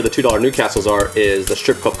that where the $2 Newcastles are is the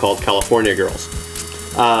strip club called California Girls,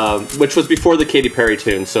 which was before the Katy Perry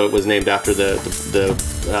tune, so it was named after the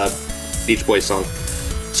Beach Boys song.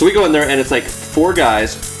 So we go in there, and it's 4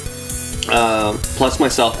 guys, plus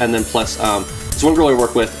myself, and then plus this one girl I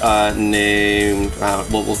work with named,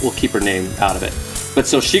 we'll keep her name out of it. But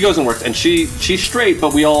so she goes and works, and she's straight,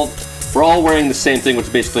 but we're all wearing the same thing, which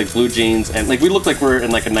is basically blue jeans, and we look like we're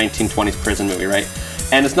in a 1920s prison movie, right?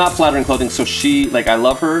 And it's not flattering clothing, so she, I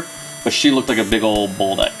love her, but she looked like a big old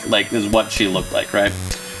bull neck, is what she looked like, right?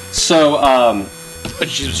 So,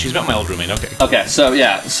 she's about my old roommate, okay. Okay, so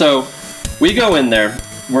yeah, so we go in there,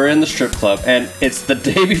 we're in the strip club, and it's the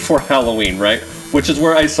day before Halloween, right? Which is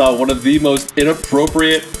where I saw one of the most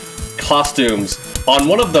inappropriate costumes on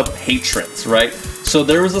one of the patrons, right? So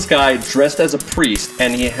there was this guy dressed as a priest,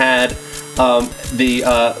 and he had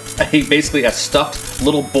basically a stuffed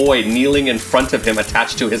little boy kneeling in front of him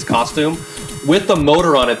attached to his costume with the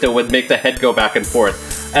motor on it that would make the head go back and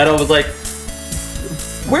forth. And I was like,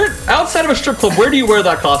 where, outside of a strip club, where do you wear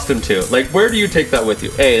that costume to? Where do you take that with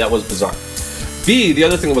you? A, that was bizarre. B, the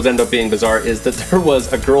other thing that was ended up being bizarre is that there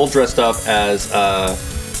was a girl dressed up as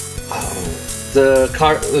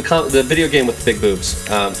the video game with big boobs.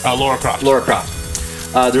 Lara Croft. Lara Croft.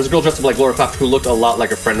 There was a girl dressed up like Lara Croft who looked a lot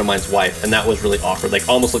like a friend of mine's wife, and that was really awkward.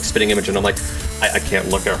 Almost like spitting image, and I'm like, I can't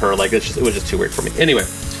look at her. It was just too weird for me. Anyway,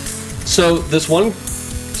 so this one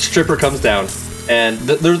stripper comes down, and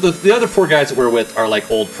the other 4 guys that we're with are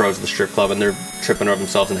old pros of the strip club, and they're tripping over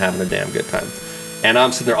themselves and having a damn good time. And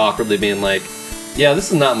I'm sitting there awkwardly being like, yeah,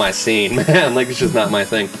 this is not my scene, man. Like, it's just not my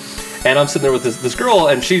thing. And I'm sitting there with this girl,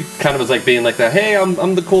 and she kind of was like being like that. Hey,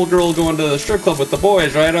 I'm the cool girl going to the strip club with the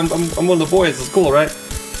boys, right? I'm one of the boys. It's cool, right?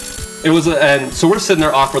 It was, and so we're sitting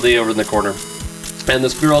there awkwardly over in the corner, and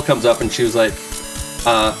this girl comes up and she was like,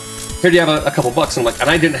 "Here, do you have a couple bucks?" And I'm like, and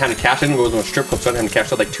I didn't have any cash. I didn't go to a strip club, so I didn't have any cash.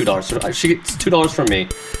 So I had like $2. So she gets $2 from me,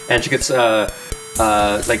 and she gets like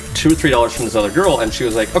 $2 or $3 from this other girl, and she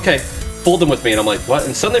was like, "Okay, fold them with me." And I'm like, "What?"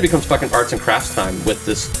 And suddenly it becomes fucking arts and crafts time with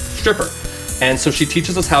this stripper. And so she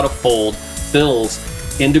teaches us how to fold bills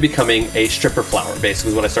into becoming a stripper flower,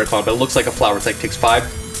 basically is what I started calling it. But it looks like a flower. It's like takes five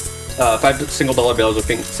single dollar bills with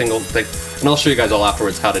single thing, and I'll show you guys all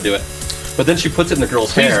afterwards how to do it. But then she puts it in the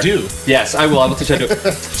girl's hair. Please do. Yes, I will. I will teach you how to do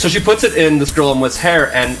it. So she puts it in this girl with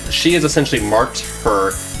hair, and she has essentially marked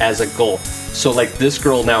her as a goal. So like this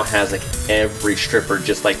girl now has like every stripper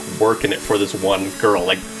just like working it for this one girl,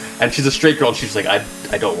 like. And she's a straight girl, and she's like, I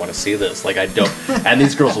don't want to see this. Like, I don't. And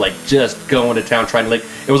these girls are like just going to town trying to like.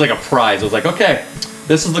 It was like a prize. It was like, okay,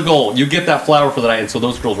 this is the goal. You get that flower for the night. And so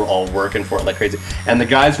those girls were all working for it like crazy. And the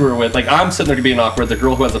guys we were with, like, I'm sitting there being awkward. The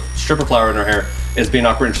girl who has a stripper flower in her hair is being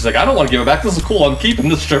awkward, and she's like, I don't want to give it back. This is cool. I'm keeping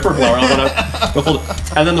this stripper flower.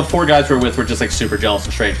 And then the 4 guys we were with were just like super jealous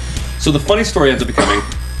and strange. So the funny story ends up becoming,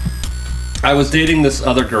 I was dating this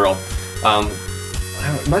other girl.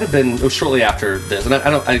 It might have been, it was shortly after this, and I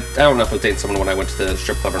don't know if I was dating someone when I went to the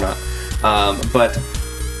strip club or not. But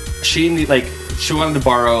she wanted to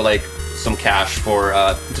borrow like some cash for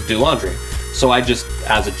to do laundry. So I just,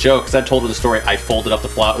 as a joke, because I told her the story, I folded up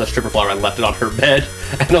the stripper flower and left it on her bed,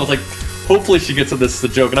 and I was like, hopefully she gets that this is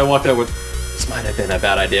a joke. And I walked out with, this might have been a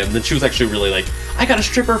bad idea. And then she was actually really like, I got a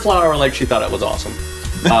stripper flower, like she thought it was awesome.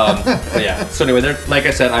 But yeah. So anyway, like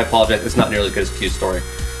I said, I apologize. It's not nearly as good as Q's story.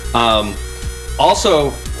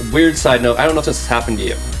 Also, weird side note, I don't know if this has happened to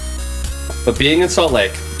you, but being in Salt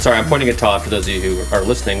Lake, sorry, I'm pointing at Todd for those of you who are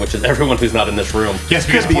listening, which is everyone who's not in this room. Yes,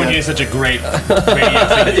 because pointing is such a great radio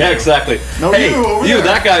thing. Yeah, exactly. No, hey, you,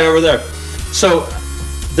 that guy over there. So,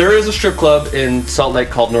 there is a strip club in Salt Lake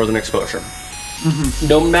called Northern Exposure. Mm-hmm.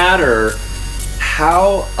 No matter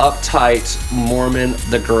how uptight Mormon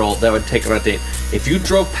the girl that would take on a date, if you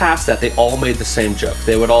drove past that, they all made the same joke.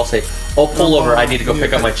 They would all say, "Oh, pull over, I need to go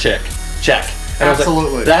pick up my chick. Check." And absolutely. I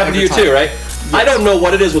was like, that happened to you too, right? Yes. I don't know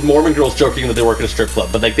what it is with Mormon girls joking that they work at a strip club,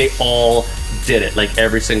 but like they all did it, like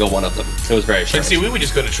every single one of them. It was very strange. And see, we would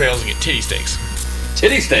just go to Trails and get titty steaks.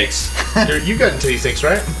 Titty steaks? You got titty steaks,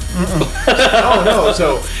 right? Oh no!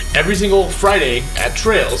 So every single Friday at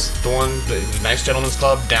Trails, the nice gentleman's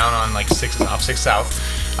club down on like 6 South,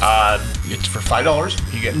 it's for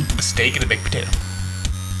 $5. You get a steak and a baked potato.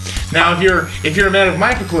 Now, if you're a man of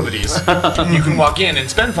my proclivities, you can walk in and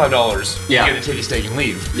spend $5, yeah, get a titty steak and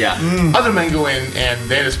leave. Yeah. Other men go in and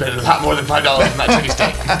they end up spending a lot more than $5 on that titty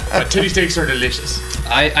steak. But titty steaks are delicious.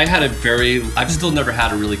 I've still never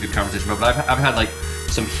had a really good conversation about it, but I've had like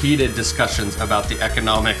some heated discussions about the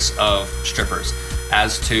economics of strippers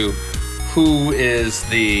as to who is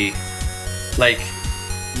the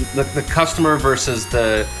customer versus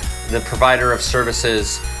the provider of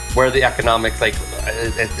services, where the economic, like,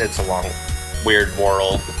 it's a long, weird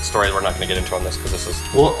moral story that we're not going to get into on this, because this is...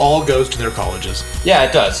 Well, it all goes to their colleges. Yeah,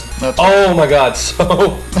 it does. Oh my god,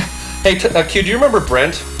 so... Hey, Q, do you remember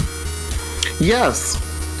Brent? Yes.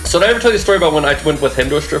 So did I ever tell you a story about when I went with him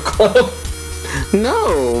to a strip club?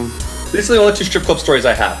 No. These are the only 2 strip club stories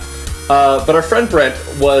I have. But our friend Brent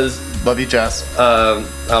was... Love you, Jess.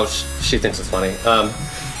 She thinks it's funny.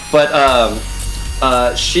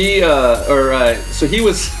 So he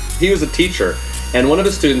was a teacher, and one of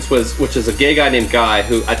his students which is a gay guy named Guy,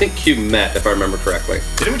 who I think Q met, if I remember correctly.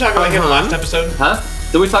 Didn't we talk about him last episode? Huh?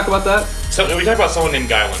 Did we talk about that? So we talked about someone named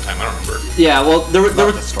Guy one time. I don't remember. Yeah, well, there was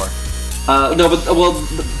the story.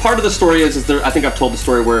 Part of the story is there. I think I've told the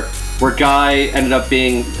story where Guy ended up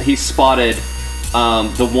he spotted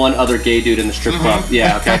the one other gay dude in the strip club.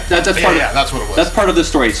 Yeah, okay. That's part that's what it was. That's part of the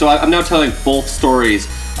story. So I'm now telling both stories.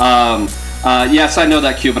 Yes, I know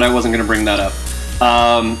that, Q, but I wasn't going to bring that up.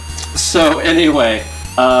 So anyway,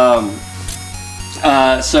 Guy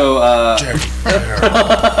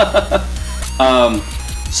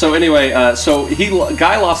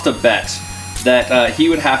lost a bet that he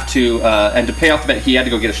would have to, and to pay off the bet, he had to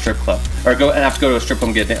go get a strip club, or have to go to a strip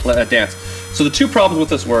club and get a dance. So the 2 problems with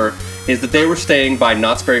this is that they were staying by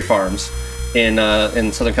Knott's Berry Farms in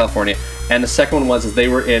Southern California, and the second one was they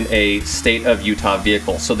were in a state of Utah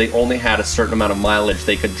vehicle, so they only had a certain amount of mileage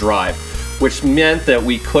they could drive, which meant that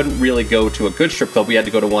we couldn't really go to a good strip club. We had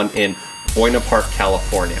to go to one in Buena Park,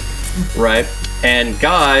 California, right? And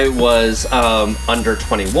Guy was under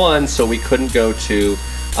 21, so we couldn't go to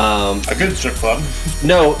a good strip club.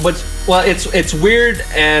 No, but Well, it's weird,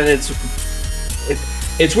 and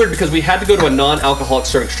it's weird because we had to go to a non-alcoholic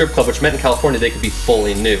serving strip club, which meant in California they could be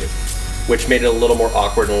fully nude, which made it a little more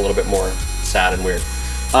awkward and a little bit more sad and weird.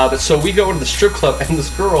 But so we go into the strip club, and this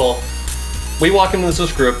girl, we walk into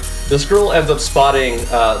this group. This girl ends up spotting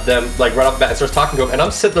them like right off the bat and starts talking to them, and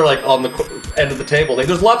I'm sitting there like on the end of the table. Like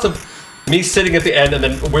there's lots of me sitting at the end, and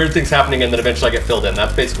then weird things happening, and then eventually I get filled in.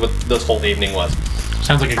 That's basically what this whole evening was.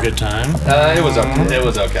 Sounds like a good time. It was okay. It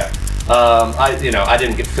was okay. I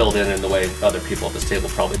didn't get filled in the way other people at this table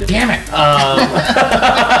probably did. Damn it.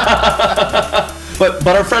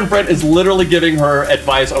 But our friend Brent is literally giving her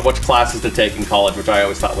advice on which classes to take in college, which I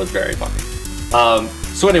always thought was very funny.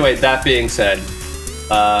 So anyway, that being said,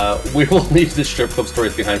 we will leave the strip club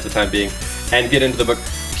stories behind for the time being and get into the book.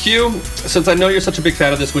 Q, since I know you're such a big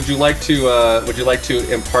fan of this, would you like to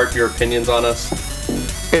impart your opinions on us?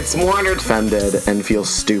 It's more offended and feels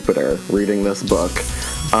stupider reading this book.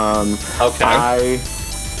 Okay. I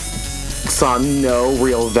saw no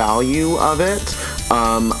real value of it.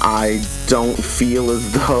 I don't feel as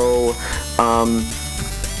though, I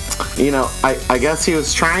guess he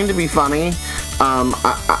was trying to be funny.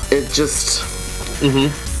 It just... Mm-hmm.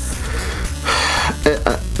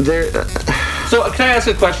 So can I ask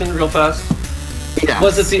a question real fast? Yes.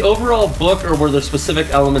 Was it the overall book, or were there specific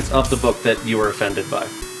elements of the book that you were offended by?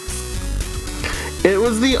 It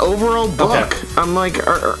was the overall book. Okay. I'm like,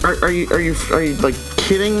 are you like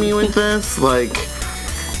kidding me with this? Like,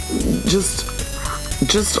 just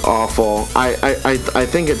awful. I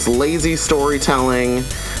think it's lazy storytelling.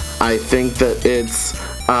 I think that it's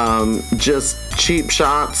just cheap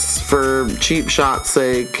shots for cheap shots'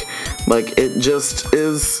 sake. Like, it just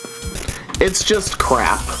is. It's just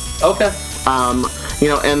crap. Okay. And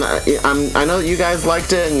I know that you guys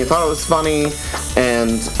liked it and you thought it was funny,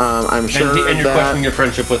 and I'm sure and you're questioning your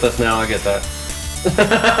friendship with us now. I get that.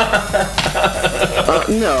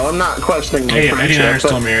 No, I'm not questioning my friendship. Eddie and I are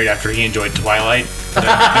still married after he enjoyed Twilight. Then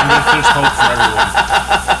there's hope for everyone.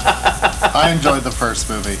 I enjoyed the first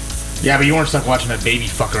movie. Yeah, but you weren't stuck watching that baby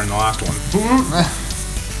fucker in the last one.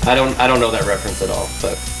 I don't know that reference at all,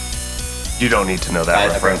 but you don't need to know that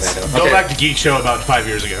reference. Go back to Geek Show about 5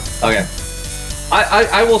 years ago. Okay.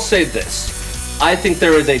 I will say this. I think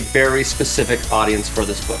there is a very specific audience for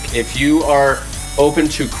this book. If you are open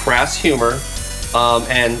to crass humor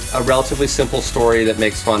and a relatively simple story that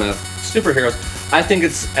makes fun of superheroes, I think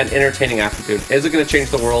it's an entertaining afternoon. Is it going to change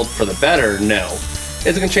the world for the better? No. Is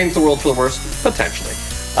it going to change the world for the worse? Potentially.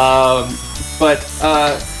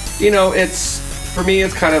 It's, for me,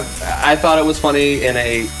 it's kind of, I thought it was funny in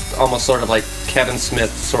a almost sort of like Kevin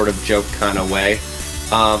Smith sort of joke kind of way.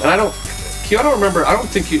 And I don't remember,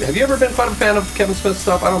 have you ever been a fan of Kevin Smith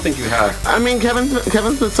stuff? I don't think you have. I mean, Kevin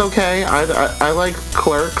Smith's okay. I like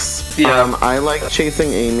Clerks. Yeah. I like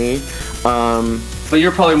Chasing Amy. But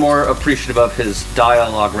you're probably more appreciative of his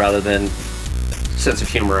dialogue rather than sense of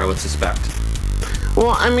humor, I would suspect.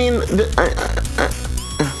 Well, I mean,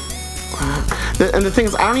 and the thing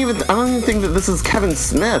is, I don't even think that this is Kevin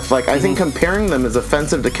Smith. Like, I think comparing them is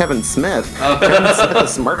offensive to Kevin Smith. Kevin Smith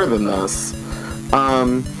is smarter than this.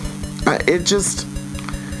 It just,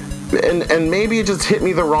 and maybe it just hit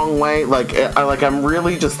me the wrong way. Like, I'm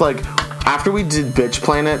really just like, after we did Bitch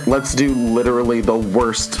Planet, let's do literally the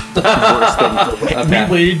worst thing. Okay.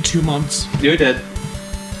 We waited 2 months. You did.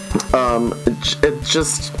 It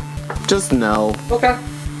just no. Okay.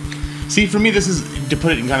 See, for me, this is, to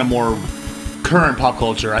put it in kind of more current pop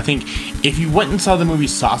culture, I think if you went and saw the movie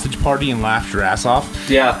Sausage Party and laughed your ass off,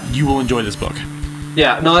 yeah, you will enjoy this book.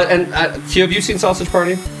 Yeah, no, and Q, have you seen Sausage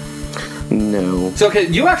Party? No. So, okay,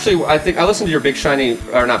 you actually, I think, I listened to your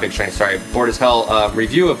Bored as Hell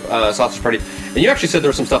review of Sausage Party, and you actually said there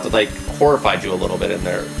was some stuff that, like, horrified you a little bit in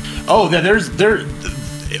there. Oh,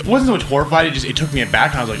 it wasn't so much horrified, it took me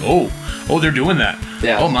aback, and I was like, oh, they're doing that.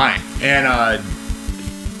 Yeah. Oh, my. And,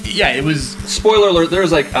 yeah, it was... Spoiler alert, there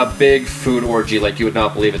was, like, a big food orgy, like, you would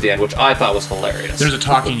not believe at the end, which I thought was hilarious. There's a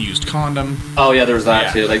talking used condom. Oh, yeah, there's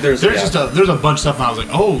that, too. Like, there's just there's a bunch of stuff, and I was like,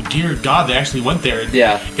 oh, dear God, they actually went there.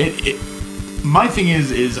 Yeah. My thing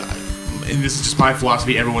is, and this is just my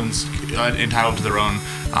philosophy, everyone's entitled to their own.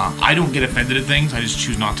 I don't get offended at things, I just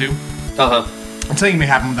choose not to. Uh-huh. Something may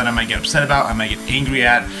happen that I might get upset about, I might get angry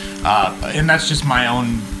at, and that's just my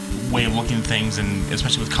own way of looking at things, and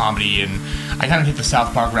especially with comedy. And I kind of take the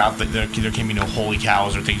South Park route that there can be no holy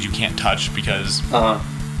cows or things you can't touch, because the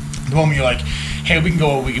moment you're like, hey, we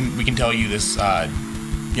can tell you this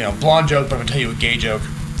blonde joke, but I'm gonna tell you a gay joke,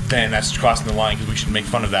 then that's crossing the line because we should make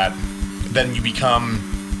fun of that. Then you become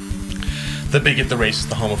the bigot, the racist,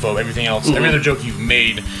 the homophobe, everything else. Every other joke you've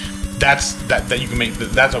made, that's you can make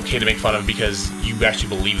that's okay to make fun of because you actually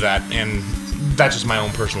believe that, and that's just my own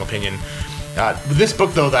personal opinion. This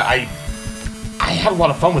book though, that I had a lot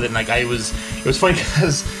of fun with it, and like it was funny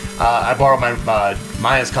because I borrowed my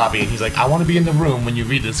Maya's copy, and he's like, I want to be in the room when you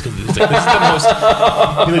read this because like,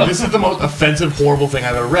 this is the most offensive, horrible thing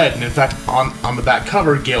I've ever read. And in fact, on the back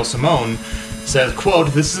cover, Gail Simone says, quote,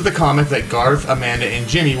 "This is the comic that Garth, Amanda, and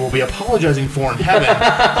Jimmy will be apologizing for in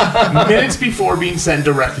heaven minutes before being sent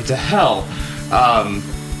directly to hell."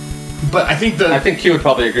 But I think Q would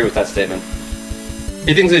probably agree with that statement.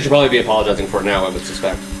 He thinks they should probably be apologizing for it now, I would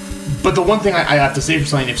suspect. But the one thing I have to say for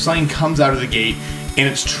something, if something comes out of the gate and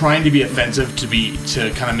it's trying to be offensive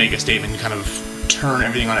to kind of make a statement and kind of turn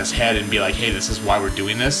everything on its head and be like, hey, this is why we're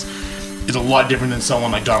doing this, is a lot different than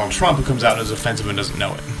someone like Donald Trump who comes out as offensive and doesn't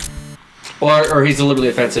know it. Or he's deliberately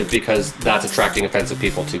offensive because that's attracting offensive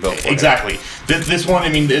people to vote for him. Exactly. This one, I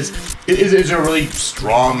mean, is a really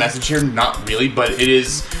strong message here. Not really, but it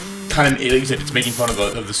is kind of, like you said, it's making fun of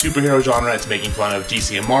the superhero genre. It's making fun of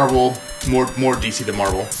DC and Marvel. More DC than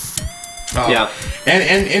Marvel. Yeah.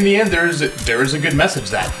 And in the end, there is a good message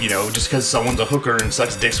that, you know, just because someone's a hooker and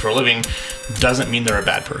sucks dicks for a living doesn't mean they're a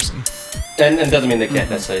bad person. And doesn't mean they can't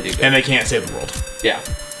necessarily do good. And they can't save the world. Yeah.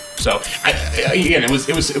 So again, it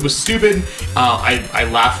was stupid. I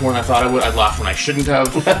laughed more than I thought I would. I laughed when I shouldn't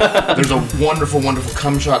have. There's a wonderful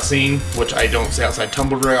cum shot scene, which I don't say outside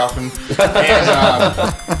Tumblr very often. And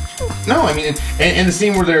no, I mean, and the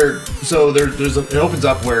scene where it opens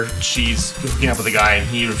up where she's hooking up with a guy and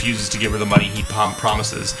he refuses to give her the money he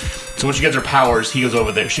promises. So when she gets her powers, he goes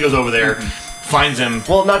over there. She goes over there. Finds him.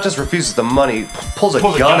 Well, not just refuses the money, pulls a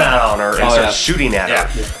gun out on her and starts shooting at her.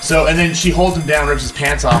 Yeah. So, and then she holds him down, rips his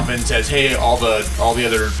pants off, and says, "Hey, all the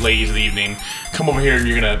other ladies of the evening, come over here, and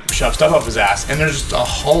you're gonna shove stuff up his ass." And there's just a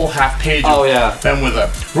whole half page of them with a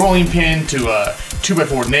rolling pin to a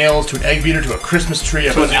 2x4 nails to an egg beater to a Christmas tree,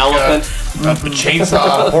 to an elephant, a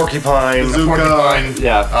chainsaw, a porcupine,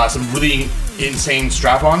 some really insane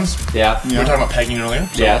strap-ons. Yeah. We were talking about pegging earlier.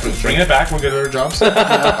 So yeah, bringing it back. We'll get other jobs.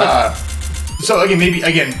 So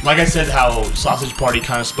again, like I said, how Sausage Party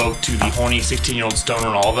kind of spoke to the horny 16-year-old stoner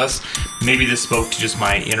in all of us. Maybe this spoke to just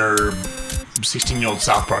my inner 16-year-old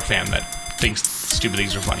South Park fan that thinks stupid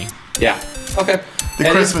things are funny. Yeah. Okay.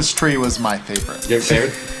 The Christmas tree was my favorite. Your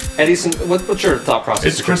favorite? Edison, what's your thought process?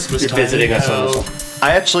 It's Christmas time. You're visiting us on this one.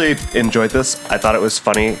 I actually enjoyed this. I thought it was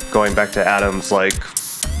funny going back to Adam's, like,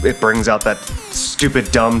 it brings out that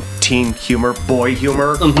stupid, dumb teen humor, boy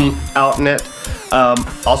humor out in it.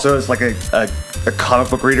 Also, as like a comic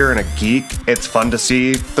book reader and a geek, it's fun to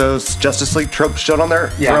see those Justice League tropes shown on their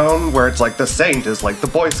throne, where it's like the Saint is like the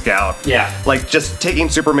Boy Scout. Yeah. Like just taking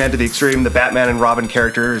Superman to the extreme, the Batman and Robin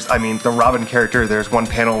characters. I mean, the Robin character, there's one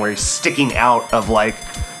panel where he's sticking out of like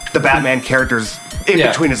the Batman characters in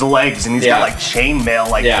between his legs, and he's got like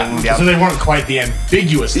chainmail hanging down. So they weren't quite the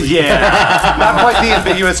ambiguous. Not quite the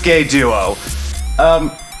ambiguous gay duo.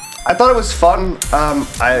 I thought it was fun.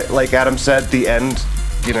 I like Adam said, the end,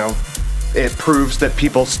 you know, it proves that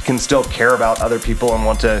people can still care about other people and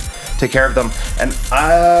want to take care of them. And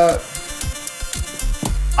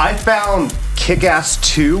I found Kick-Ass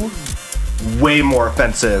 2 way more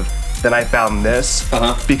offensive than I found this,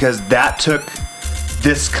 because that took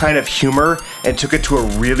this kind of humor and took it to a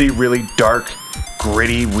really, really dark,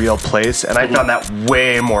 gritty, real place, and I found that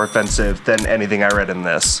way more offensive than anything I read in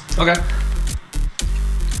this. Okay.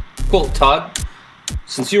 Cool. Todd,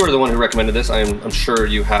 since you were the one who recommended this, I'm sure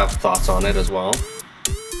you have thoughts on it as well.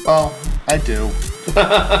 Well, I do.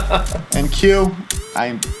 And Q,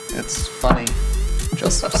 it's funny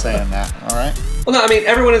just saying that, all right? Well, no, I mean,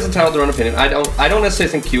 everyone is entitled to their own opinion. I don't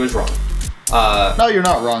necessarily think Q is wrong. No, you're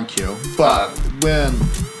not wrong, Q. But when,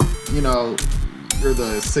 you know, you're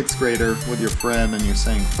the 6th grader with your friend and you're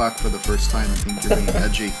saying fuck for the first time and think you're being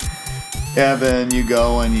edgy, and then you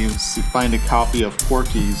go and you find a copy of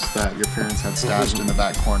Porky's that your parents had stashed in the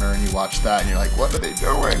back corner, and you watch that and you're like, what are they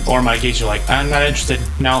doing? Or in my case, you're like, I'm not interested.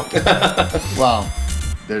 No. Well,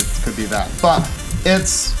 there could be that. But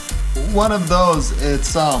it's one of those,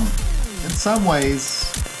 it's, in some ways,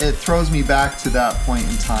 it throws me back to that point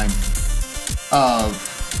in time of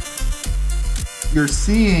you're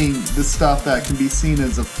seeing the stuff that can be seen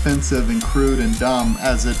as offensive and crude and dumb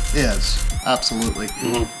as it is. Absolutely.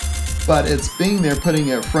 But it's being there, putting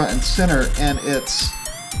it front and center, and it's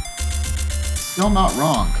still not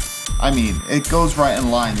wrong. I mean, it goes right in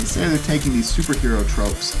line. They say they're taking these superhero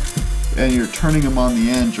tropes and you're turning them on the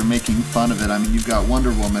end, you're making fun of it. I mean, you've got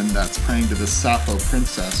Wonder Woman that's praying to this Sappho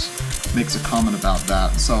princess, makes a comment about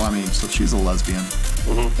that. So, I mean, so she's a lesbian.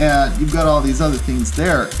 And you've got all these other things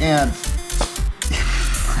there, and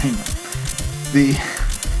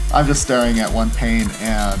I'm just staring at one pane,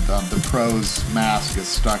 and the Pro's mask is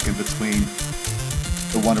stuck in between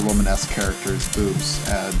the Wonder Woman-esque character's boobs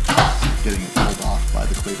and getting it pulled off by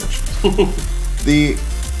the cleavage.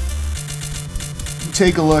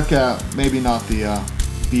 Take a look at, maybe not the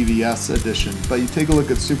BVS edition, but you take a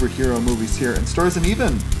look at superhero movies here in stores and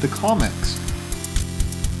even the comics.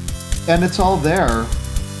 And it's all there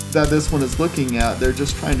that this one is looking at. They're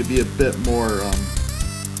just trying to be a bit more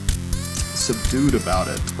subdued about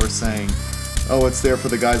it, or saying, oh, it's there for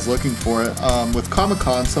the guys looking for it. With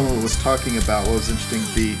Comic-Con, someone was talking about what was interesting,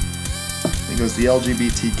 I think it was the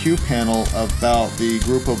LGBTQ panel about the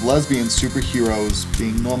group of lesbian superheroes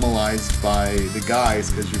being normalized by the guys,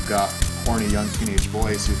 because you've got horny young teenage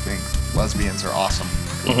boys who think lesbians are awesome.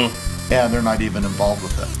 Mm-hmm. And they're not even involved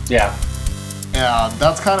with it. Yeah. And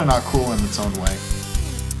that's kind of not cool in its own way.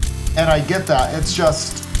 And I get that. It's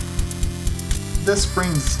just, this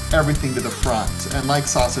brings everything to the front. And like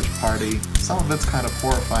Sausage Party, some of it's kind of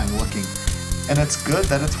horrifying looking. And it's good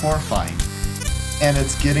that it's horrifying. And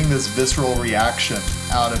it's getting this visceral reaction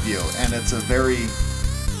out of you. And it's a very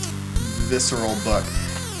visceral book.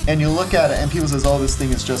 And you look at it and people says, oh, this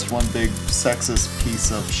thing is just one big sexist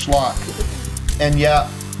piece of schlock. And yeah,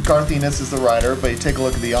 Garth Ennis is the writer, but you take a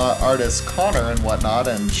look at the artist Connor and whatnot,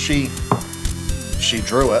 and she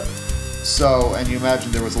drew it. So, and you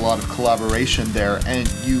imagine there was a lot of collaboration there, and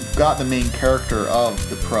you've got the main character of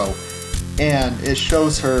the Pro, and it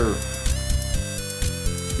shows her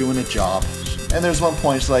doing a job. And there's one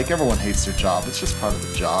point she's like, everyone hates their job. It's just part of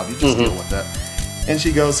the job. You just deal with it. And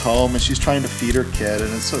she goes home and she's trying to feed her kid,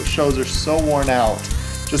 and it shows her so worn out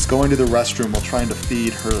just going to the restroom while trying to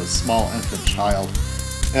feed her small infant child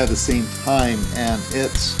at the same time. And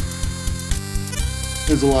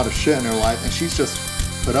there's a lot of shit in her life, and she's just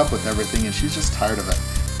put up with everything, and she's just tired of it.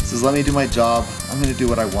 She says, let me do my job. I'm going to do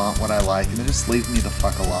what I want, what I like, and then just leave me the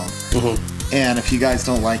fuck alone. Mm-hmm. And if you guys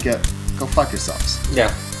don't like it, go fuck yourselves.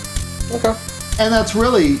 Yeah. Okay. And that's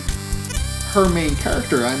really her main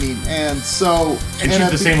character. I mean, and so... And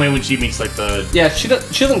she's the same way when she meets, like, the... Yeah, she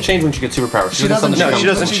doesn't change when she gets superpowers. She doesn't change.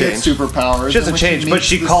 She gets superpowers. She doesn't change, but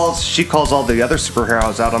she calls all the other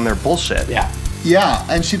superheroes out on their bullshit. Yeah. Yeah,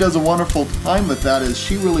 and she does a wonderful time with that, as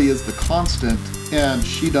she really is the constant, and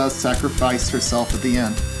she does sacrifice herself at the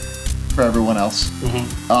end for everyone else,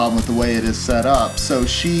 with the way it is set up. So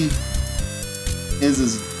she is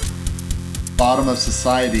as bottom of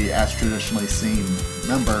society as traditionally seen.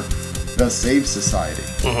 Remember, the Save Society.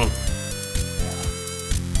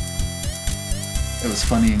 It was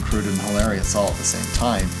funny and crude and hilarious all at the same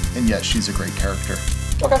time, and yet she's a great character.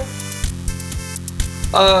 Okay.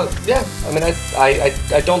 Yeah, I mean,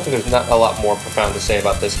 I don't think there's not a lot more profound to say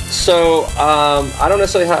about this. So, I don't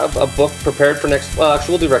necessarily have a book prepared for next... Well,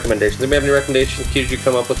 actually, we'll do recommendations. Do we have any recommendations? Q, did you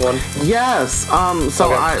come up with one? Yes.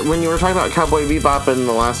 When you were talking about Cowboy Bebop in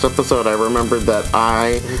the last episode, I remembered that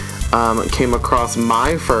I came across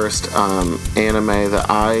my first anime that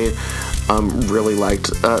I really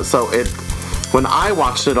liked. When I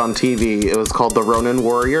watched it on TV, it was called The Ronin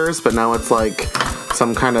Warriors, but now it's like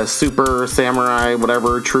some kind of super samurai,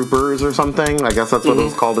 whatever, troopers or something. I guess that's what it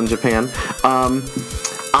was called in Japan.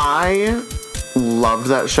 I loved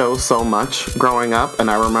that show so much growing up, and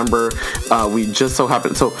I remember we just so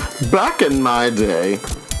happened... So, back in my day,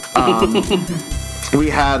 we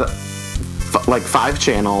had... 5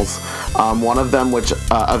 channels. One of them, which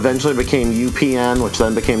eventually became UPN, which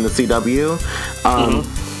then became the CW.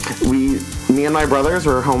 Me and my brothers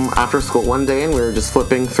were home after school one day, and we were just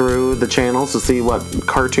flipping through the channels to see what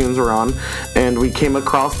cartoons were on, and we came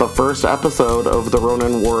across the first episode of The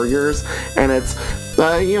Ronin Warriors, and it's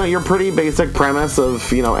your pretty basic premise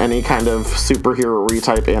of any kind of superhero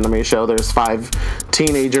type anime show. There's 5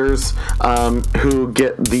 teenagers who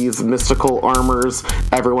get these mystical armors.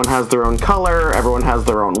 Everyone has their own color. Everyone has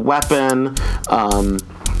their own weapon.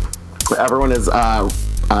 Everyone is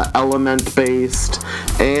element based,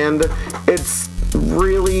 and it's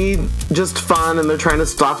really just fun. And they're trying to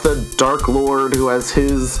stop the Dark Lord, who has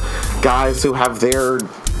his guys who have their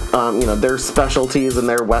their specialties and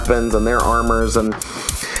their weapons and their armors, and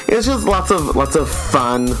it's just lots of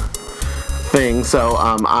fun things. So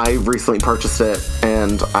I recently purchased it,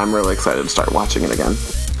 and I'm really excited to start watching it again.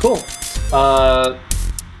 Cool.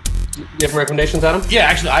 You have recommendations, Adam? Yeah,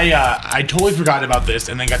 actually, I totally forgot about this,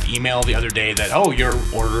 and then got the email the other day that, oh, your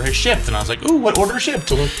order has shipped. And I was like, ooh, what order shipped?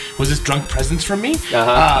 Was this drunk presents from me?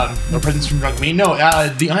 Or presents from drunk me? No,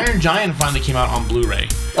 The Iron Giant finally came out on Blu-ray.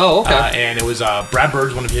 Oh, okay. And it was Brad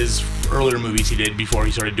Bird's one of his earlier movies he did before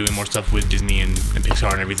he started doing more stuff with Disney and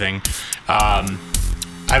Pixar and everything.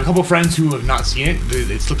 I have a couple friends who have not seen it.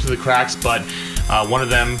 It slipped through the cracks, but One of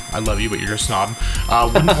them, I love you, but you're a snob,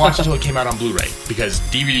 wouldn't watch it until it came out on Blu-ray because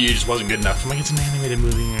DVD just wasn't good enough. I'm like, it's an animated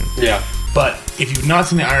movie. Yeah. But if you've not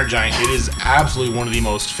seen The Iron Giant, it is absolutely one of the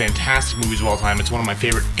most fantastic movies of all time. It's one of my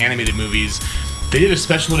favorite animated movies. They did a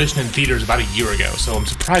special edition in theaters about a year ago, so I'm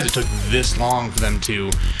surprised it took this long for them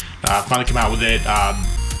to finally come out with it.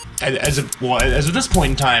 As of this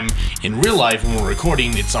point in time, in real life, when we're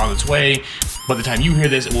recording, it's on its way. By the time you hear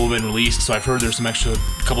this, it will have been released. So I've heard there's a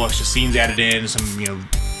couple extra scenes added in, some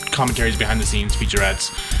commentaries behind the scenes,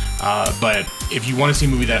 featurettes. But if you want to see a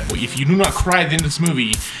movie if you do not cry at the end of this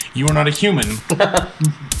movie, you are not a human,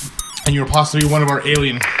 and you are possibly one of our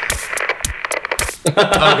alien.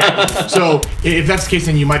 Okay, so if that's the case,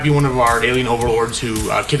 then you might be one of our alien overlords who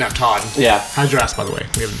kidnapped Todd. Yeah. How's your ass, by the way?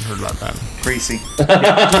 We haven't heard about that. Greasy.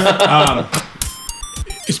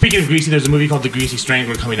 Speaking of Greasy, there's a movie called The Greasy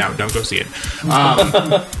Strangler coming out. Don't go see it.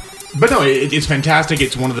 But no, it's fantastic.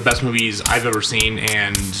 It's one of the best movies I've ever seen,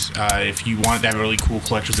 and if you want to have a really cool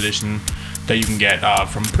collector's edition that you can get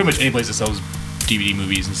from pretty much any place that sells DVD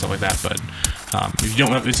movies and stuff like that, but if you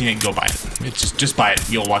don't have seen it, go buy it. It's just buy it.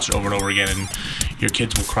 You'll watch it over and over again, and your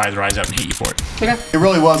kids will cry their eyes out and hate you for it. Okay. It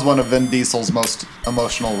really was one of Vin Diesel's most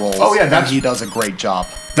emotional roles. Oh, yeah, and he does a great job.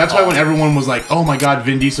 That's why when everyone was like, "Oh my God,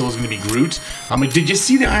 Vin Diesel is going to be Groot," I'm like, "Did you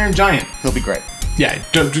see the Iron Giant? He'll be great." Yeah,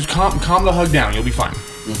 just calm the hug down. You'll be fine.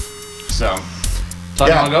 So, Todd,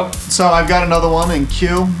 you wanna go? So I've got another one in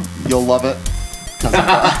queue. You'll love it.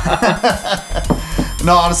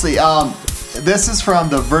 No, honestly, this is from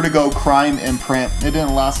the Vertigo Crime imprint. It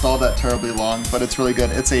didn't last all that terribly long, but it's really good.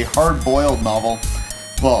 It's a hard-boiled novel.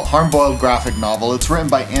 Well, hard-boiled graphic novel. It's written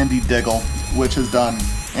by Andy Diggle, which has done...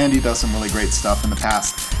 Andy does some really great stuff in the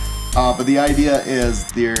past. But the idea is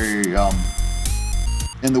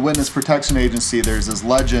in the Witness Protection Agency, there's this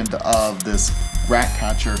legend of this rat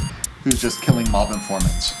catcher who's just killing mob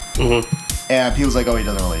informants. Mm-hmm. And people's like, oh, he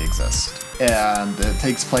doesn't really exist. And it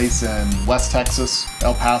takes place in West Texas,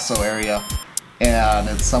 El Paso area. And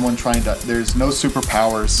it's someone trying to... There's no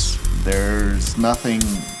superpowers. There's nothing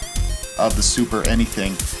of the super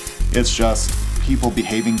anything. It's just people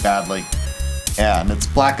behaving badly. And it's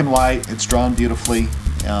black and white. It's drawn beautifully.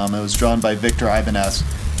 It was drawn by Victor Ibanez.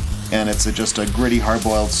 And it's just a gritty,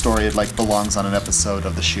 hard-boiled story. It belongs on an episode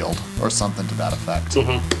of The Shield or something to that effect.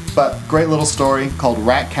 Mm-hmm. But great little story called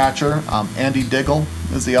Rat Catcher. Andy Diggle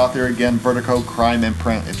is the author. Again, Vertigo Crime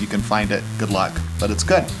imprint. If you can find it, good luck. But it's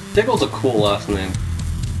good. Diggle's a cool last name.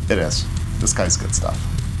 It is. This guy's good stuff.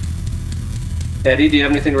 Eddie, do you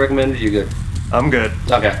have anything to recommend? Are you good? I'm good.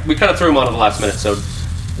 Okay. We kind of threw him on at the last minute, so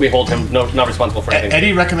we hold him not responsible for anything.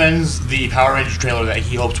 Eddie recommends the Power Rangers trailer that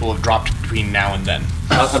he hopes will have dropped between now and then.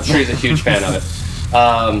 I'm sure he's a huge fan of it.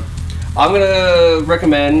 I'm going to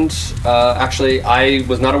recommend, actually, I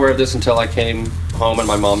was not aware of this until I came home and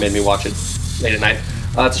my mom made me watch it late at night.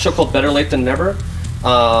 It's a show called Better Late Than Never,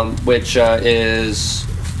 which is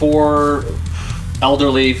for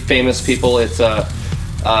elderly, famous people. It's, I'm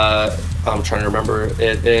trying to remember,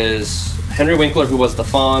 it is Henry Winkler, who was the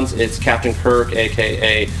Fonz. It's Captain Kirk,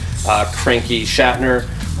 a.k.a. Cranky Shatner.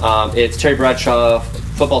 It's Terry Bradshaw,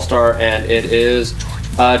 football star, and it is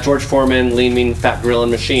George Foreman, Lean, Mean, Fat Gorilla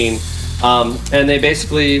Machine. And they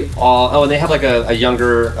basically and they have like a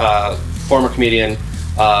younger former comedian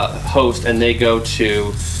host, and they go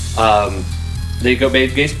to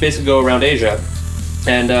basically go around Asia,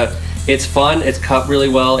 and it's fun. It's cut really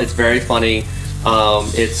well. It's very funny.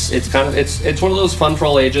 It's one of those fun for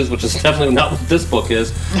all ages, which is definitely not what this book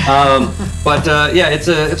is. But it's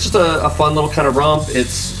just a fun little kind of romp.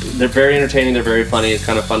 They're very entertaining. They're very funny. It's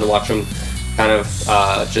kind of fun to watch them,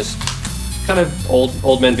 just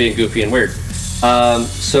old men being goofy and weird.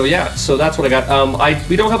 So that's what I got.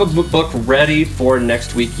 We don't have a book ready for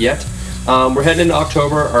next week yet. We're heading into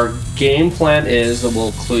October. Our game plan is, and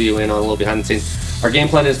we'll clue you in on a little behind the scenes. Our game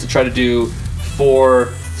plan is to try to do 4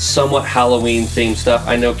 somewhat Halloween themed stuff.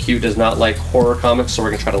 I know Q does not like horror comics, so we're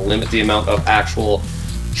gonna try to limit the amount of actual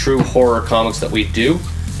true horror comics that we do.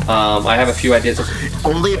 I have a few ideas.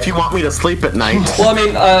 Only if you want me to sleep at night. Well, I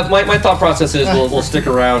mean, my thought process is we'll stick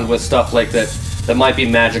around with stuff like that might be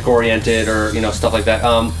magic oriented or stuff like that.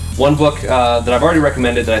 One book that I've already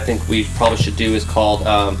recommended that I think we probably should do is called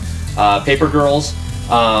Paper Girls.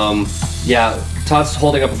 Todd's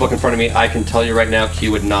holding up a book in front of me. I can tell you right now,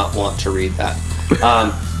 Q would not want to read that.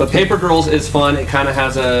 But Paper Girls is fun. It kind of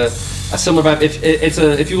has a similar vibe.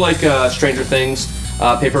 If you like Stranger Things,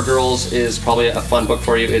 Paper Girls is probably a fun book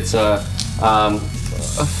for you. It's 4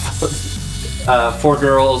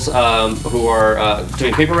 girls who are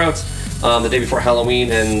doing paper routes the day before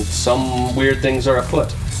Halloween, and some weird things are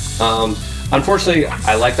afoot. Unfortunately,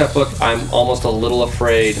 I like that book. I'm almost a little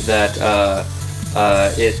afraid that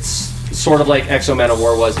It's sort of like X-O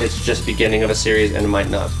Manowar was. It's just beginning of a series and it might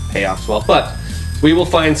not pay off as well. But we will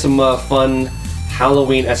find some fun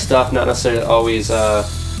Halloween stuff, not necessarily always...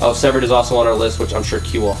 Severed is also on our list, which I'm sure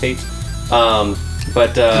Q will hate.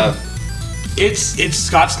 It's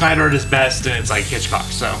Scott Snyder at his best, and it's like Hitchcock,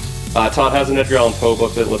 so... Todd has an Edgar Allan Poe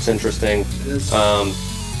book that looks interesting.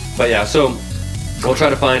 But yeah, so we'll try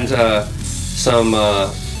to find some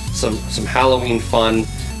Halloween fun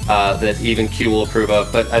that even Q will approve of.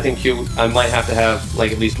 But I think I might have to have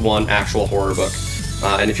like at least one actual horror book.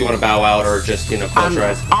 And if you want to bow out or just close your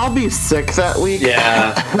eyes, I'll be sick that week.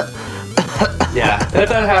 Yeah, yeah. And if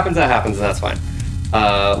that happens, and that's fine.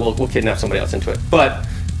 We'll kidnap somebody else into it. But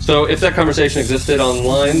so if that conversation existed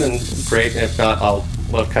online, then great. If not,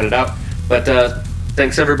 we'll cut it out. But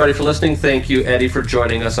thanks everybody for listening. Thank you, Eddie, for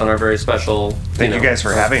joining us on our very special. Thank you guys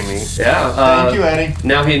for having me. Yeah. Thank you, Eddie.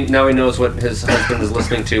 Now he knows what his husband is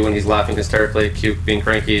listening to when he's laughing hysterically at Q being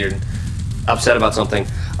cranky and upset about something.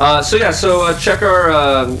 So check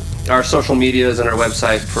our social medias and our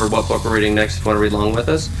website for what book we're reading next if you want to read along with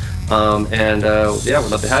us. We'd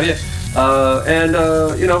love to have you.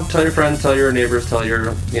 Tell your friends, tell your neighbors, tell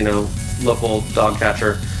your local dog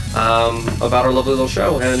catcher about our lovely little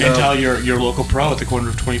show, and tell your local pro at the corner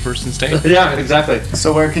of 21st and State. Yeah, exactly.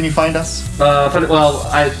 So where can you find us?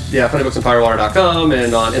 Funnybooksandfirewater.com,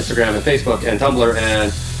 and on Instagram and Facebook and Tumblr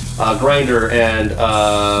and Grindr and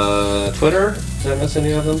Twitter. Did I miss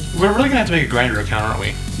any of them? We're really gonna have to make a Grindr account, aren't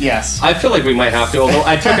we? Yes. I feel like we might have to, although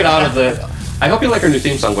I took it out of the... I hope you like our new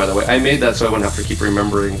theme song, by the way. I made that so I wouldn't have to keep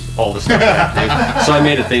remembering all the stuff I have to do. So I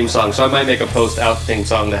made a theme song. So I might make a post-out theme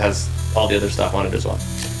song that has all the other stuff on it as well.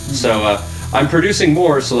 So I'm producing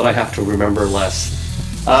more so that I have to remember less.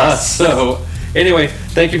 So anyway,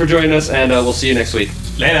 thank you for joining us, and we'll see you next week.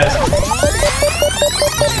 Later.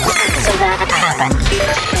 So that happened.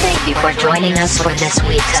 Thank you for joining us for this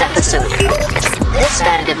week's episode. This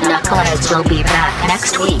band of knuckleheads will be back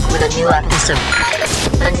next week with a new episode.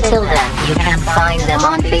 Until then, you can find them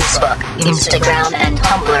on Facebook, Instagram, and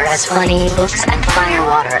Tumblr as Funny Books and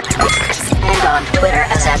Firewater, and on Twitter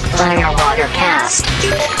as @FirewaterCast.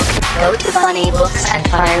 Go to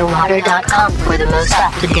funnybooksandfirewater.com for the most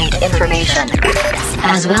up-to-date information,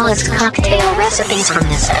 as well as cocktail recipes from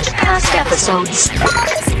this and past episodes.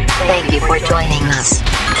 Thank you for joining us.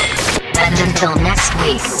 And until next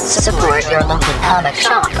week, support your local comic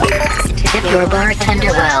shop, tip your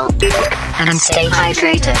bartender well, and stay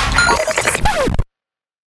hydrated.